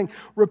preaching saying,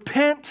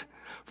 repent,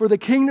 for the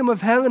kingdom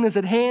of heaven is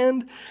at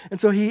hand. And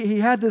so he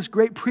had this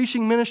great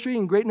preaching ministry,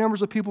 and great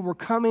numbers of people were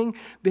coming,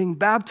 being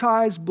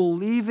baptized,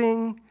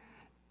 believing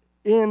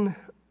in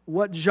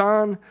what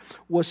John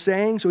was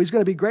saying. So he's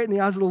going to be great in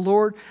the eyes of the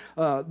Lord.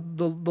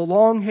 The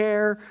long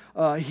hair.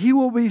 He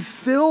will be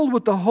filled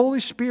with the Holy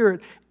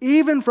Spirit,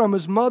 even from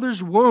his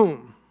mother's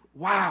womb.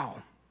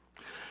 Wow.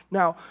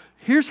 Now,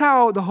 here's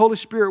how the Holy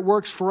Spirit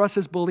works for us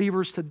as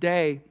believers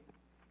today.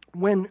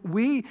 When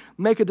we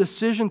make a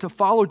decision to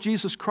follow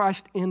Jesus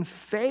Christ in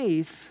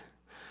faith,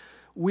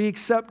 we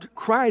accept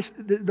Christ.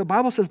 The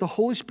Bible says the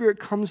Holy Spirit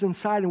comes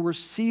inside and we're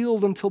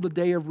sealed until the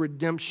day of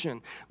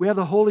redemption. We have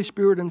the Holy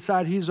Spirit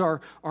inside. He's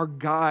our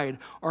guide,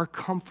 our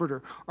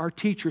comforter, our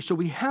teacher. So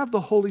we have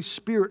the Holy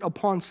Spirit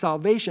upon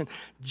salvation.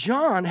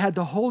 John had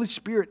the Holy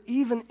Spirit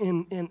even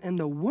in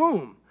the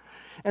womb.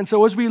 And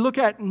so as we look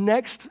at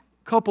next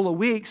couple of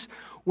weeks,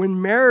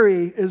 when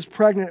Mary is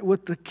pregnant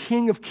with the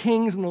King of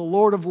Kings and the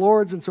Lord of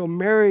Lords, and so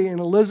Mary and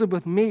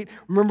Elizabeth meet.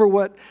 Remember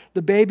what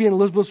the baby in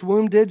Elizabeth's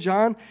womb did,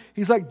 John?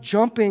 He's like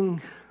jumping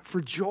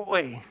for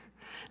joy.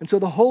 And so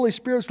the Holy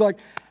Spirit's like,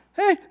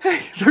 hey,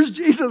 there's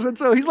Jesus. And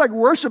so he's like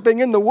worshiping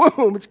in the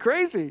womb. It's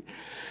crazy.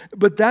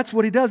 But that's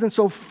what he does. And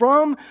so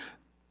from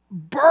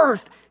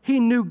birth, he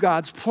knew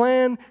God's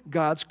plan,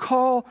 God's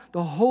call.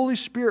 The Holy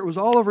Spirit was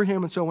all over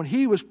him. And so when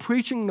he was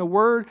preaching the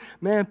word,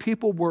 man,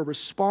 people were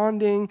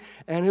responding.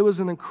 And it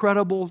was an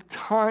incredible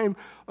time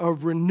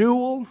of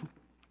renewal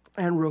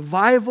and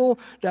revival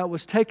that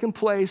was taking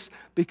place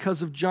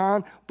because of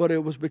John, but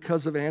it was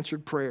because of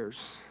answered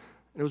prayers.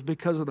 It was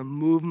because of the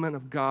movement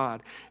of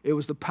God. It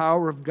was the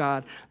power of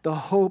God, the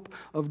hope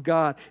of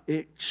God.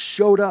 It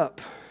showed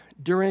up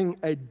during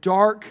a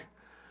dark,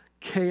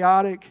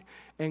 chaotic,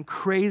 and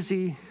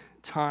crazy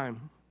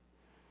time.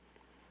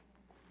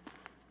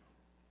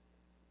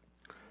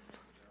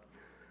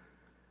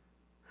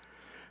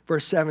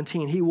 Verse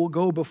 17, he will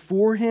go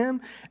before him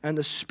and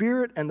the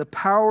spirit and the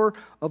power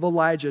of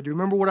Elijah. Do you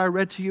remember what I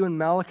read to you in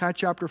Malachi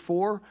chapter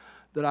 4?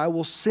 That I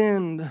will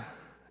send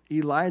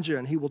Elijah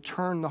and he will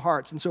turn the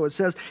hearts. And so it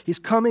says he's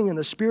coming in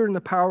the spirit and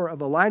the power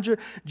of Elijah.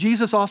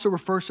 Jesus also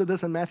refers to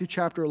this in Matthew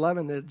chapter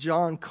 11, that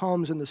John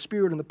comes in the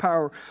spirit and the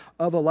power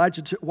of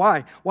Elijah.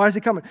 Why? Why is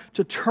he coming?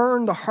 To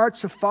turn the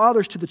hearts of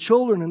fathers to the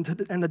children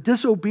and the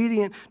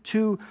disobedient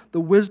to the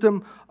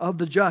wisdom of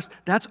the just.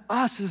 That's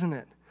us, isn't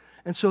it?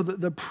 And so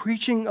the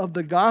preaching of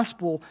the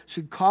gospel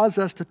should cause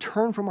us to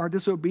turn from our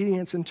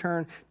disobedience and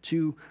turn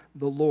to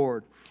the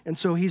Lord. And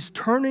so he's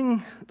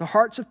turning the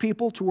hearts of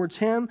people towards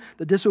him,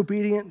 the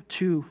disobedient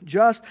to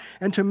just,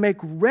 and to make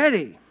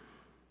ready.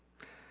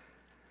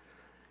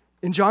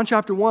 In John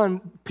chapter 1,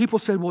 people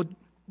said, well,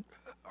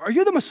 are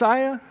you the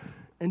Messiah?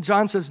 And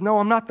John says, no,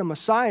 I'm not the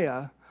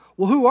Messiah.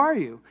 Well, who are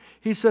you?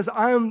 He says,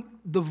 I am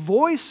the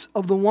voice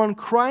of the one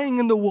crying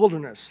in the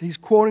wilderness. He's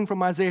quoting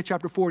from Isaiah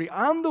chapter 40.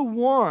 I'm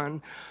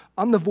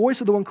the voice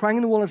of the one crying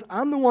in the wilderness.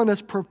 I'm the one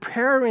that's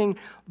preparing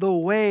the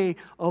way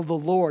of the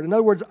Lord. In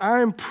other words,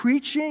 I'm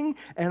preaching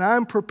and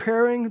I'm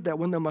preparing that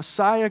when the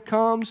Messiah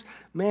comes,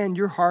 man,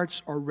 your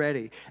hearts are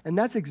ready. And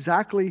that's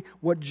exactly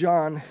what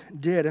John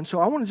did. And so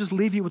I want to just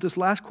leave you with this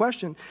last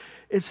question.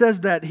 It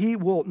says that he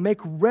will make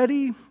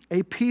ready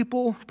a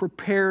people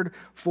prepared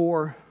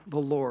for the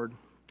Lord.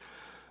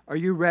 Are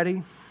you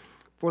ready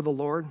for the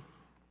Lord?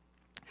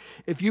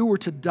 If you were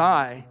to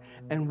die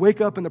and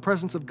wake up in the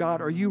presence of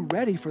God, are you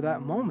ready for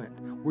that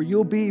moment where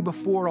you'll be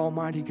before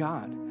Almighty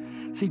God?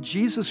 See,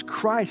 Jesus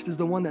Christ is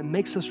the one that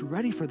makes us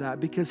ready for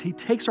that because he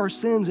takes our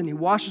sins and he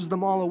washes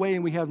them all away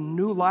and we have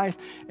new life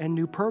and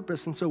new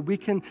purpose. And so we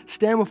can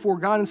stand before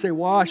God and say,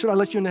 well, should I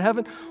let you into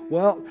heaven?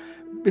 Well,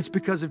 it's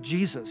because of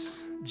Jesus.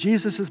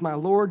 Jesus is my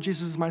Lord.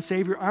 Jesus is my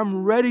Savior.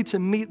 I'm ready to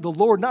meet the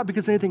Lord, not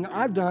because of anything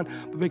I've done,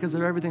 but because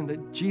of everything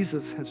that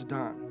Jesus has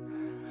done.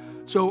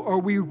 So are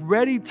we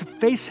ready to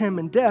face him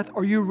in death?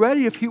 Are you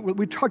ready if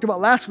we talked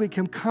about last week,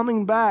 him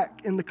coming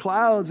back in the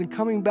clouds and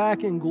coming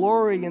back in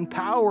glory and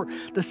power,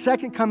 the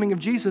second coming of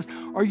Jesus?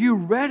 Are you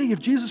ready if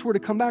Jesus were to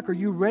come back? Are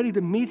you ready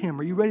to meet him?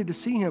 Are you ready to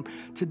see him?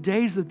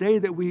 Today's the day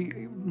that we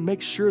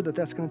make sure that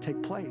that's going to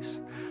take place.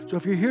 So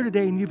if you're here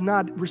today and you've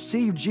not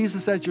received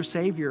Jesus as your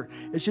Savior,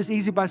 it's just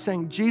easy by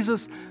saying,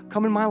 Jesus,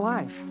 come in my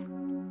life.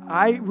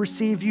 I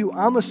receive you.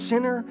 I'm a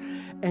sinner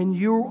and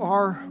you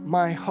are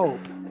my hope,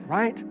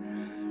 right?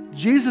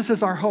 Jesus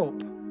is our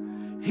hope.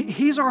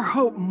 He's our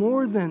hope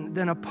more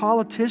than a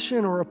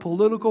politician or a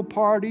political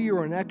party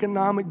or an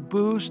economic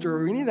boost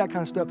or any of that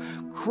kind of stuff.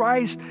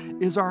 Christ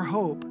is our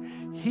hope.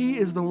 He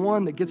is the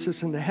one that gets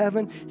us into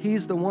heaven.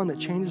 He's the one that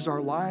changes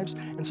our lives.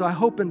 And so I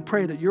hope and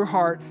pray that your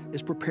heart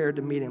is prepared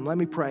to meet him. Let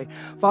me pray.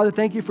 Father,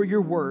 thank you for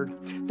your word.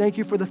 Thank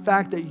you for the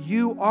fact that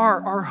you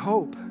are our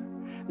hope.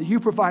 That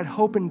you provide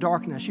hope in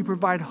darkness. You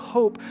provide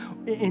hope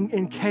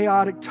in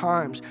chaotic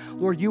times.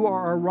 Lord, you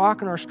are our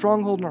rock and our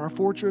stronghold and our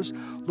fortress.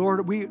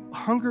 Lord, we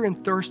hunger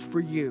and thirst for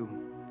you.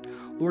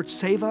 Lord,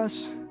 save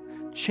us,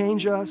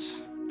 change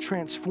us,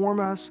 transform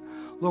us.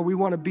 Lord, we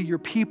want to be your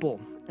people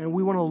and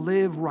we want to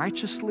live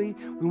righteously.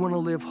 We want to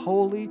live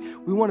holy.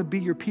 We want to be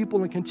your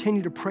people and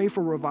continue to pray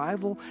for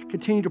revival,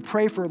 continue to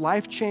pray for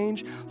life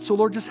change. So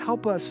Lord, just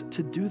help us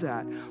to do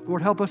that.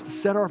 Lord, help us to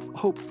set our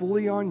hope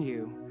fully on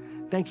you.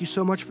 Thank you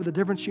so much for the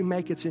difference you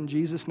make. It's in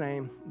Jesus'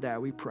 name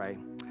that we pray.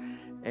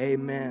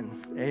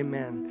 Amen.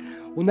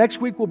 Amen. Well,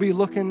 next week we'll be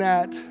looking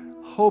at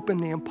hope in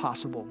the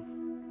impossible.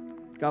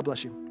 God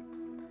bless you.